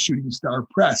really the shooting star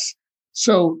press.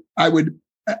 So I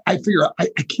figure I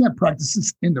can't practice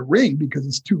this in the ring because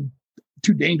it's too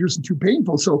dangerous and too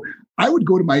painful. So I would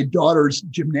go to my daughter's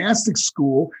gymnastics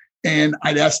school and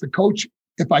I'd ask the coach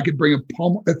if I could bring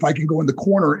if I can go in the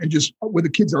corner and just where the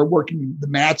kids are working the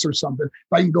mats or something,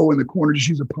 if I can go in the corner, just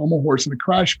use a pommel horse and a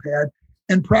crash pad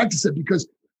and practice it because,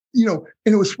 and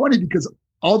it was funny because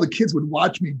all the kids would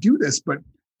watch me do this, but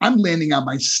I'm landing on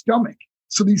my stomach.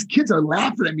 So these kids are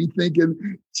laughing at me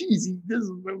thinking, geez, this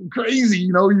is crazy.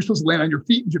 You're supposed to land on your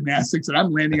feet in gymnastics and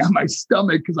I'm landing on my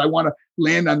stomach because I want to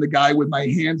land on the guy with my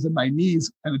hands and my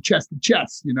knees and a chest to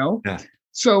chest, Yeah.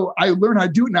 So I learned how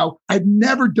to do it now. I've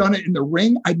never done it in the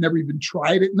ring. I'd never even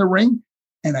tried it in the ring.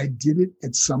 And I did it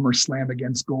at SummerSlam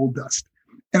against Goldust.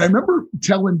 And I remember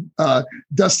telling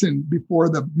Dustin before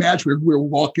the match, we were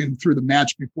walking through the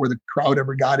match before the crowd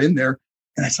ever got in there.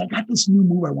 And I said, I got this new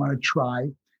move I want to try.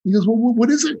 He goes, well, what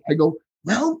is it? I go,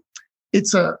 well,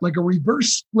 it's like a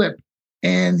reverse flip.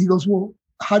 And he goes, well,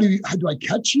 how do I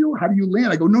catch you? How do you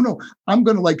land? I go, no, I'm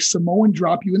going to like Samoan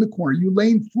drop you in the corner. You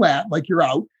laying flat like you're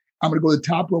out. I'm going to go to the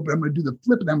top rope and I'm going to do the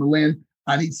flip and I'm going to land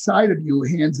on each side of you,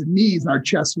 hands and knees, and our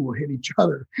chests will hit each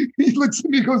other. He looks at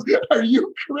me and goes, are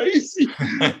you crazy?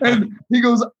 And he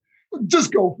goes,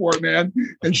 just go for it, man.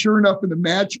 And sure enough, in the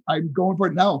match, I'm going for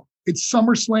it now. It's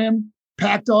SummerSlam,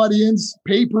 packed audience,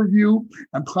 pay-per-view.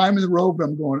 I'm climbing the rope and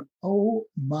I'm going, oh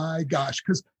my gosh.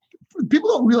 Because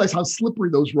people don't realize how slippery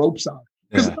those ropes are.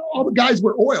 Because all the guys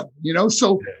wear oil,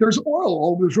 so there's oil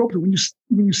all over those ropes. And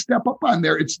when you step up on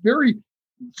there, it's very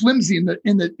flimsy. In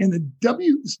the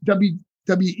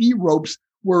WWE ropes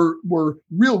were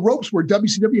real ropes where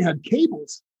WCW had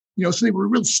cables, so they were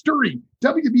real sturdy.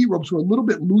 WWE ropes were a little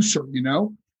bit looser,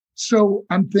 So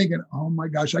I'm thinking, oh my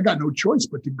gosh, I got no choice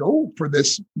but to go for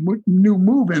this new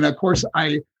move. And of course,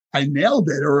 I nailed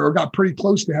it or got pretty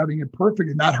close to having it perfect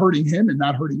and not hurting him and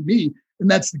not hurting me. And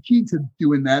that's the key to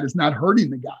doing that, is not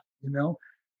hurting the guy,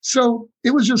 So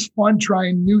it was just fun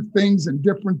trying new things and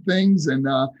different things. And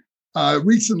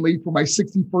recently for my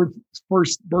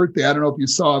 61st birthday, I don't know if you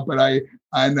saw it, but I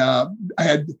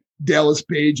had Dallas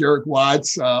Page, Eric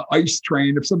Watts, Ice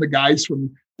Train, of some of the guys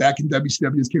from back in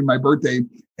WCW came to my birthday,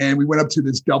 and we went up to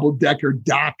this double-decker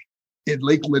dock in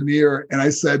Lake Lanier. And I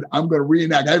said, I'm going to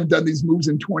reenact. I haven't done these moves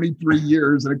in 23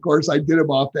 years. And of course, I did them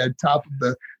off that top of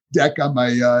the deck on my,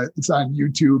 it's on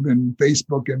YouTube and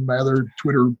Facebook and my other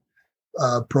Twitter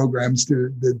programs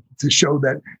to show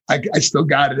that I still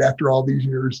got it after all these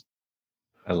years.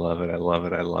 I love it. I love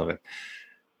it. I love it.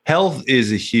 Health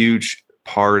is a huge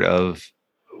part of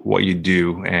what you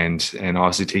do, and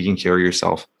obviously taking care of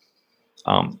yourself.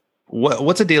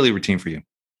 What's a daily routine for you?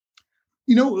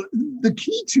 The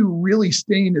key to really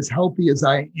staying as healthy as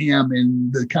I am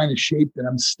in the kind of shape that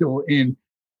I'm still in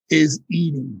is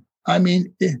eating. I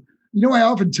mean, I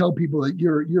often tell people that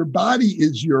your body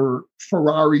is your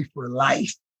Ferrari for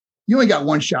life. You only got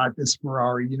one shot at this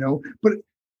Ferrari, but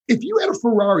if you had a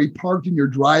Ferrari parked in your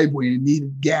driveway and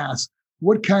needed gas,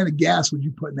 what kind of gas would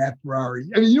you put in that Ferrari?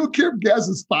 I mean, you don't care if gas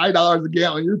is $5 a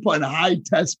gallon. You're putting a high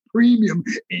test premium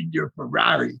in your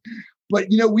Ferrari. But,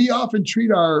 we often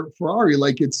treat our Ferrari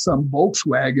like it's some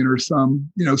Volkswagen or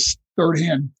some, third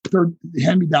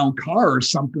hand-me-down car or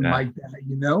something like that,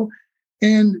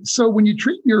 And so when you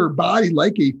treat your body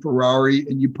like a Ferrari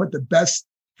and you put the best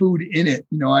food in it,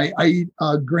 I eat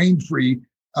grain-free,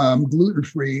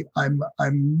 gluten-free.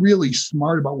 I'm really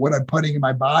smart about what I'm putting in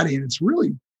my body, and it's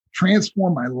really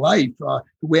transformed my life, the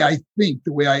way I think,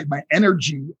 my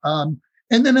energy. And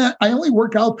then I only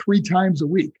work out 3 times a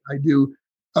week. I do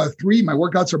my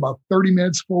workouts are about 30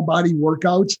 minutes, full body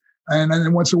workouts. And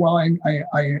then once in a while,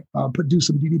 I do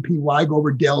some DDPY, go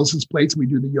over Dallas's plates. And we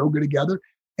do the yoga together.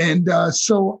 And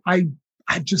so I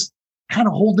just kind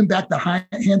of holding back the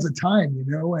hands of time,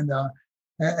 and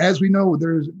as we know,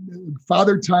 there's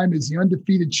Father Time is the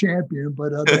undefeated champion,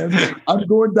 but I'm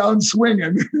going down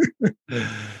swinging.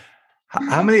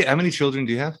 How many children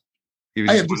do you have?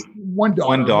 I have just one daughter.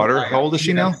 One daughter. How old is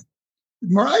she now?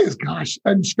 Mariah's,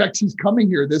 in fact, she's coming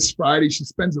here this Friday. She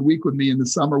spends a week with me in the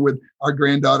summer with our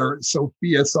granddaughter,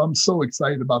 Sophia. So I'm so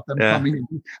excited about them coming.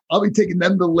 I'll be taking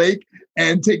them to the lake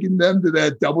and taking them to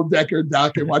that double-decker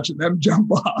dock and watching them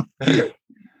jump off.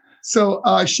 So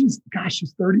she's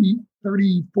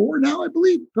 34 now, I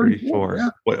believe. 34. Yeah.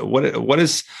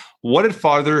 What did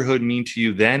fatherhood mean to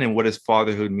you then, and what does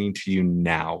fatherhood mean to you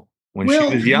now? When she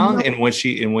was young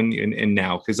and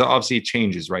now, because obviously it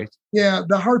changes, right? Yeah.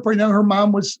 The hard part now, her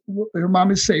mom is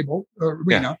Sable,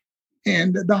 Rena.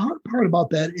 And the hard part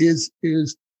about that is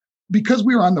because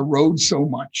we were on the road so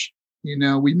much,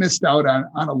 we missed out on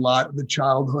a lot of the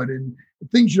childhood and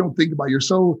things you don't think about. You're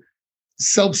so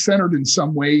self-centered in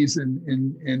some ways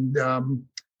and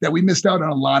that we missed out on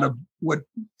a lot of and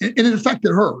it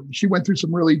affected her. She went through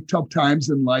some really tough times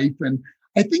in life. And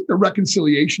I think the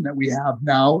reconciliation that we have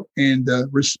now and the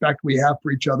respect we have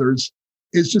for each other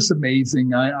is just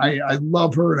amazing. I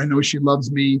love her, and I know she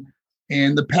loves me.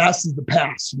 And the past is the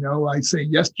past. I say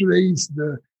yesterday's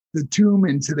the tomb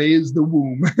and today is the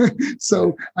womb.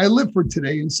 So I live for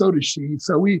today, and so does she.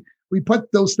 So we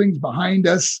put those things behind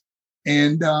us,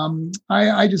 and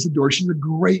I just adore her. She's a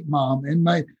great mom, and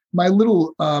my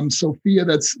little Sophia,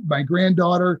 that's my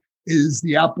granddaughter, is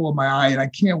the apple of my eye, and I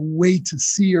can't wait to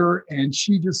see her. And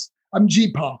I'm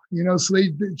G-Pa, so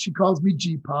she calls me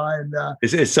G-Pa. And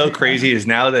it's so crazy is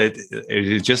now that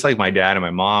it's just like my dad and my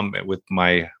mom with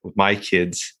my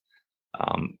kids.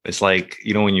 It's like,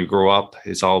 when you grow up,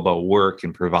 it's all about work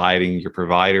and providing your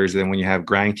providers. And then when you have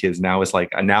grandkids, now it's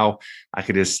like, now I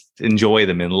could just enjoy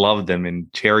them and love them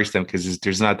and cherish them because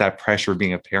there's not that pressure of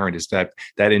being a parent. It's that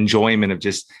enjoyment of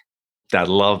just that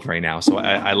love right now. So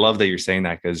I love that you're saying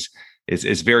that because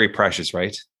it's very precious,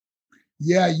 right?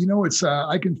 Yeah, it's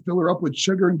I can fill her up with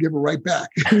sugar and give her right back.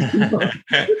 I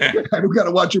don't got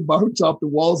to watch her bounce off the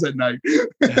walls at night.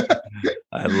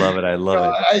 I love it. I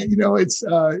love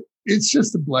it. It's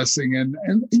just a blessing, and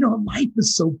life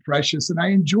is so precious, and I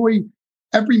enjoy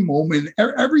every moment,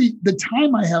 the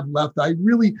time I have left. I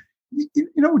really,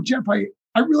 Jeff,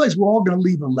 I realize we're all going to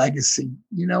leave a legacy,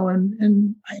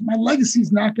 and my legacy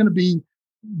is not going to be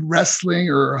wrestling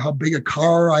or how big a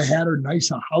car I had or nice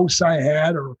a house I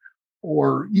had or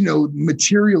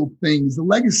material things. The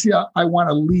legacy I want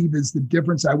to leave is the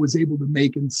difference I was able to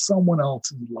make in someone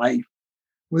else's life.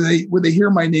 When they hear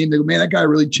my name, they go, man, that guy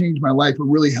really changed my life or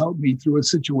really helped me through a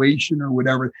situation or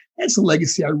whatever. That's the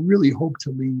legacy I really hope to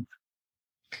leave.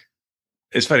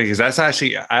 It's funny because that's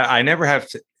actually, I never have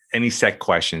any set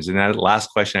questions. And that last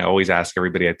question I always ask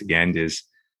everybody at the end is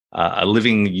a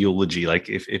living eulogy. Like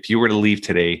if you were to leave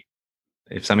today,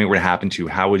 if something were to happen to you,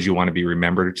 how would you want to be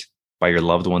remembered by your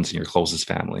loved ones and your closest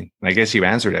family? And I guess you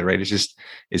answered it, right?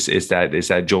 It's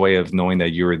that joy of knowing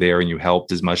that you were there and you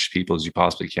helped as much people as you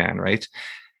possibly can, right?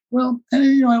 Well,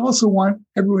 and I also want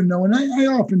everyone to know, and I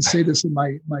often say this in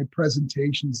my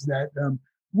presentations, that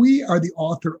We are the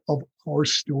author of our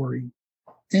story.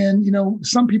 And,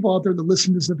 some people out there that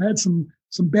listen to this have had some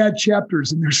bad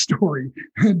chapters in their story,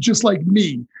 just like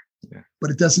me. Yeah. But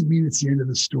it doesn't mean it's the end of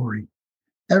the story.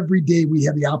 Every day we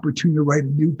have the opportunity to write a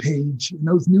new page. And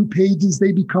those new pages,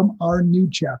 they become our new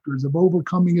chapters of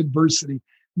overcoming adversity,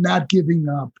 not giving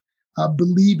up,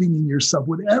 believing in yourself.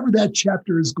 Whatever that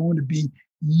chapter is going to be,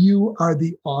 you are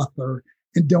the author.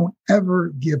 And don't ever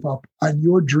give up on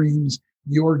your dreams,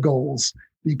 your goals,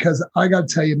 because I got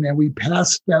to tell you, man, we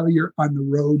pass failure on the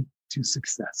road to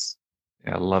success.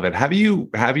 Yeah, I love it. Have you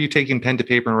taken pen to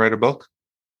paper and write a book?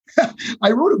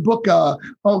 I wrote a book,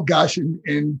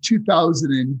 in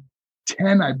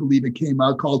 2010, I believe it came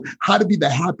out, called How to Be the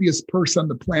Happiest Person on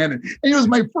the Planet. And it was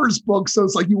my first book. So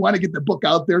it's like you want to get the book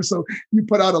out there. So you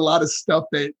put out a lot of stuff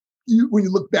that when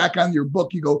you look back on your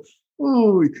book, you go,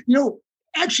 oh,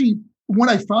 actually, what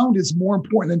I found is more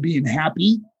important than being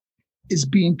happy is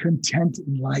being content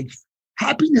in life.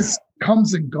 Happiness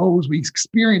comes and goes. We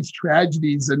experience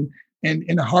tragedies and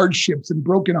hardships and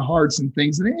broken hearts and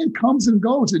things, and it comes and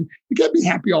goes, and you can't be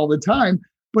happy all the time.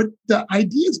 But the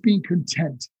idea is being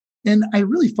content. And I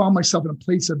really found myself in a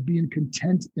place of being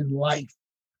content in life,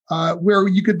 where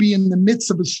you could be in the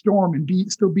midst of a storm and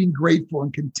still being grateful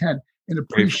and content and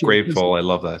appreciate. Grateful. I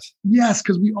love that. Yes,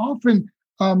 because we often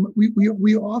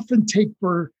we often take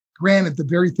for granted the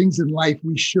very things in life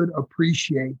we should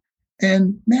appreciate.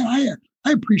 And man,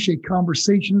 I appreciate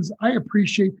conversations. I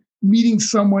appreciate meeting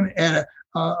someone at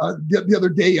the other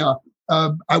day.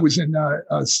 I was in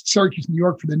Syracuse, New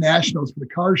York for the Nationals for the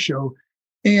car show.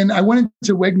 And I went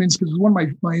into Wegmans because it was one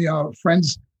of my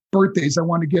friend's birthdays. I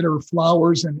wanted to get her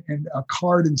flowers and a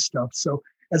card and stuff. So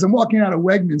as I'm walking out of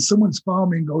Wegmans, someone's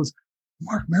following me and goes,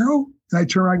 "Mark Mero?" And I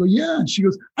turn around, I go, "Yeah." And she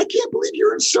goes, "I can't believe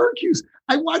you're in Syracuse.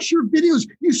 I watched your videos.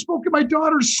 You spoke at my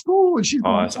daughter's school." And she's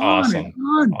going, that's awesome.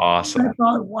 Awesome. And I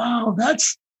thought, wow,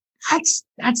 that's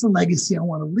a legacy I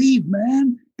want to leave,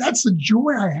 man. That's the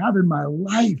joy I have in my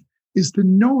life, is to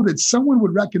know that someone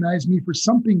would recognize me for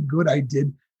something good I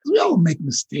did. Because we all make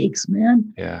mistakes,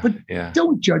 man. But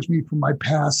don't judge me for my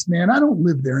past, man. I don't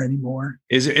live there anymore.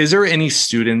 Is there any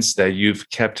students that you've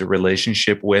kept a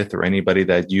relationship with, or anybody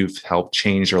that you've helped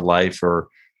change their life, or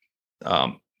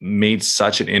made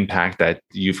such an impact that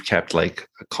you've kept like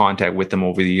contact with them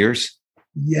over the years?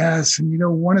 Yes. And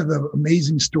one of the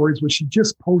amazing stories was she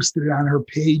just posted it on her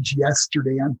page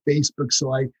yesterday on Facebook.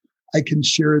 So I can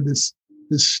share this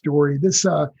story. This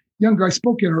young girl, I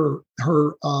spoke at her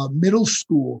middle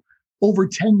school over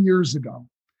 10 years ago.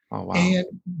 Oh, wow. And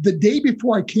the day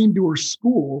before I came to her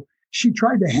school, she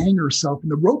tried to hang herself and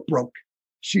the rope broke.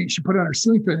 She put it on her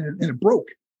ceiling fan and it broke.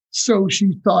 So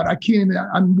she thought,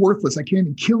 I'm worthless. I can't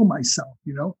even kill myself,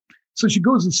 So she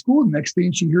goes to school the next day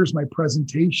and she hears my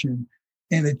presentation,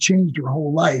 and it changed her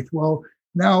whole life. Well,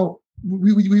 now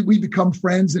we become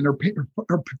friends, and her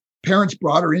parents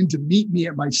brought her in to meet me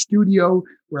at my studio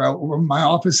where my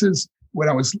office is when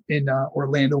I was in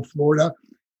Orlando, Florida.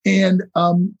 And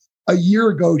a year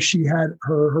ago, she had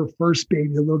her first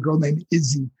baby, a little girl named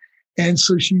Izzy. And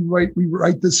so we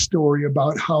write this story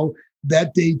about how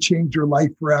that day changed her life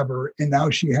forever. And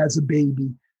now she has a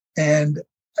baby. And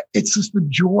it's just the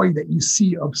joy that you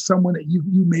see of someone that you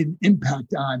made an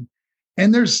impact on.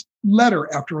 And there's letter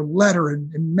after letter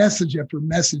and message after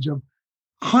message of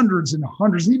hundreds and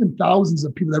hundreds, and even thousands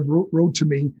of people that wrote to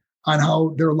me on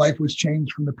how their life was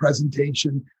changed from the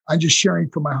presentation. I'm just sharing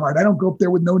from my heart. I don't go up there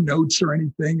with no notes or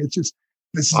anything. It's just,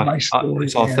 this is my story.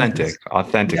 It's authentic.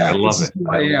 Authentic. Yeah, I love it.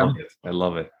 I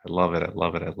love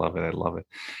it.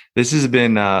 This has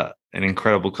been an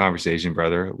incredible conversation,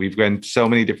 brother. We've gone so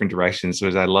many different directions. So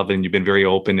I love it. And you've been very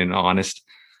open and honest.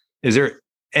 Is there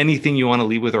anything you want to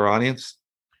leave with our audience?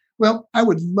 Well, I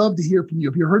would love to hear from you.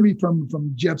 If you heard me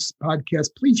from Jeff's podcast,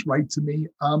 please write to me.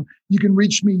 You can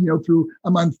reach me,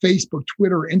 I'm on Facebook,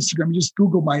 Twitter, Instagram. Just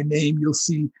Google my name. You'll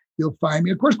find me.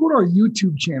 Of course, go to our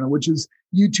YouTube channel, which is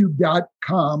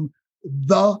youtube.com,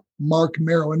 The Mark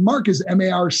Mero. And Mark is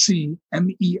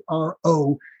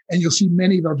MarcMero. And you'll see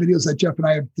many of our videos that Jeff and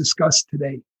I have discussed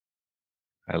today.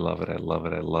 I love it.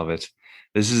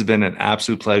 This has been an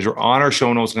absolute pleasure. On our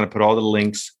show notes, I'm going to put all the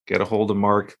links. Get a hold of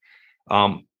Mark.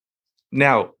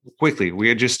 Now, quickly, we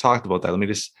had just talked about that.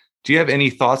 Do you have any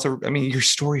thoughts? Your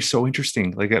story is so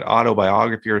interesting, like an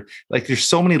autobiography, or like there's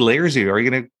so many layers of you. Are you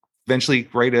going to eventually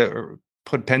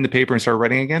put pen to paper and start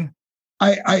writing again?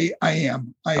 I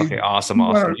am. Okay, awesome.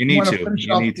 You need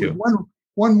to.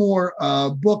 One more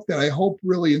book that I hope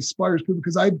really inspires people,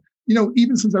 because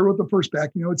even since I wrote the first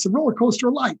back, it's a roller coaster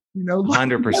of life.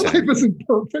 100%. Life isn't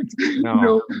perfect.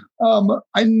 No.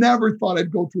 I never thought I'd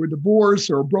go through a divorce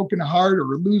or a broken heart or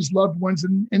lose loved ones.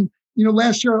 And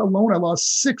last year alone, I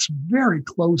lost 6 very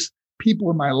close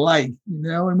people in my life,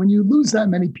 and when you lose that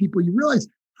many people, you realize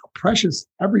how precious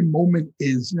every moment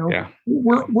is.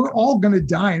 We're all going to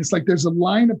die. And it's like, there's a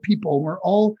line of people. We're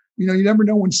all, you never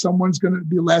know when someone's going to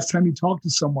be the last time you talk to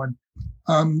someone.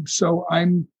 So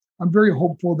I'm very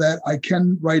hopeful that I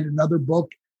can write another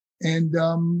book. And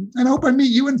I hope I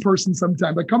meet you in person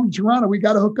sometime. But come to Toronto, we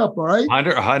got to hook up. All right.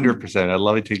 100%. I'd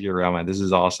love to take you around, man. This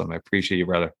is awesome. I appreciate you,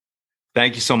 brother.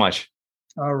 Thank you so much.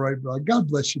 All right, bro. God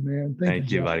bless you, man. Thank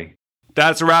you, buddy.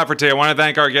 That's a wrap for today. I want to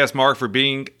thank our guest, Mark, for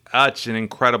being such an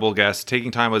incredible guest, taking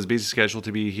time out of his busy schedule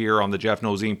to be here on the Jeff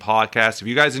Knows Inc. podcast. If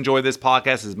you guys enjoy this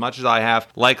podcast as much as I have,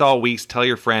 like all weeks, tell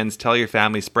your friends, tell your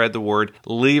family, spread the word,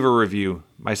 leave a review.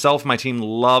 Myself and my team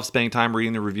love spending time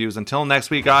reading the reviews. Until next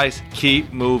week, guys,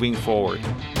 keep moving forward.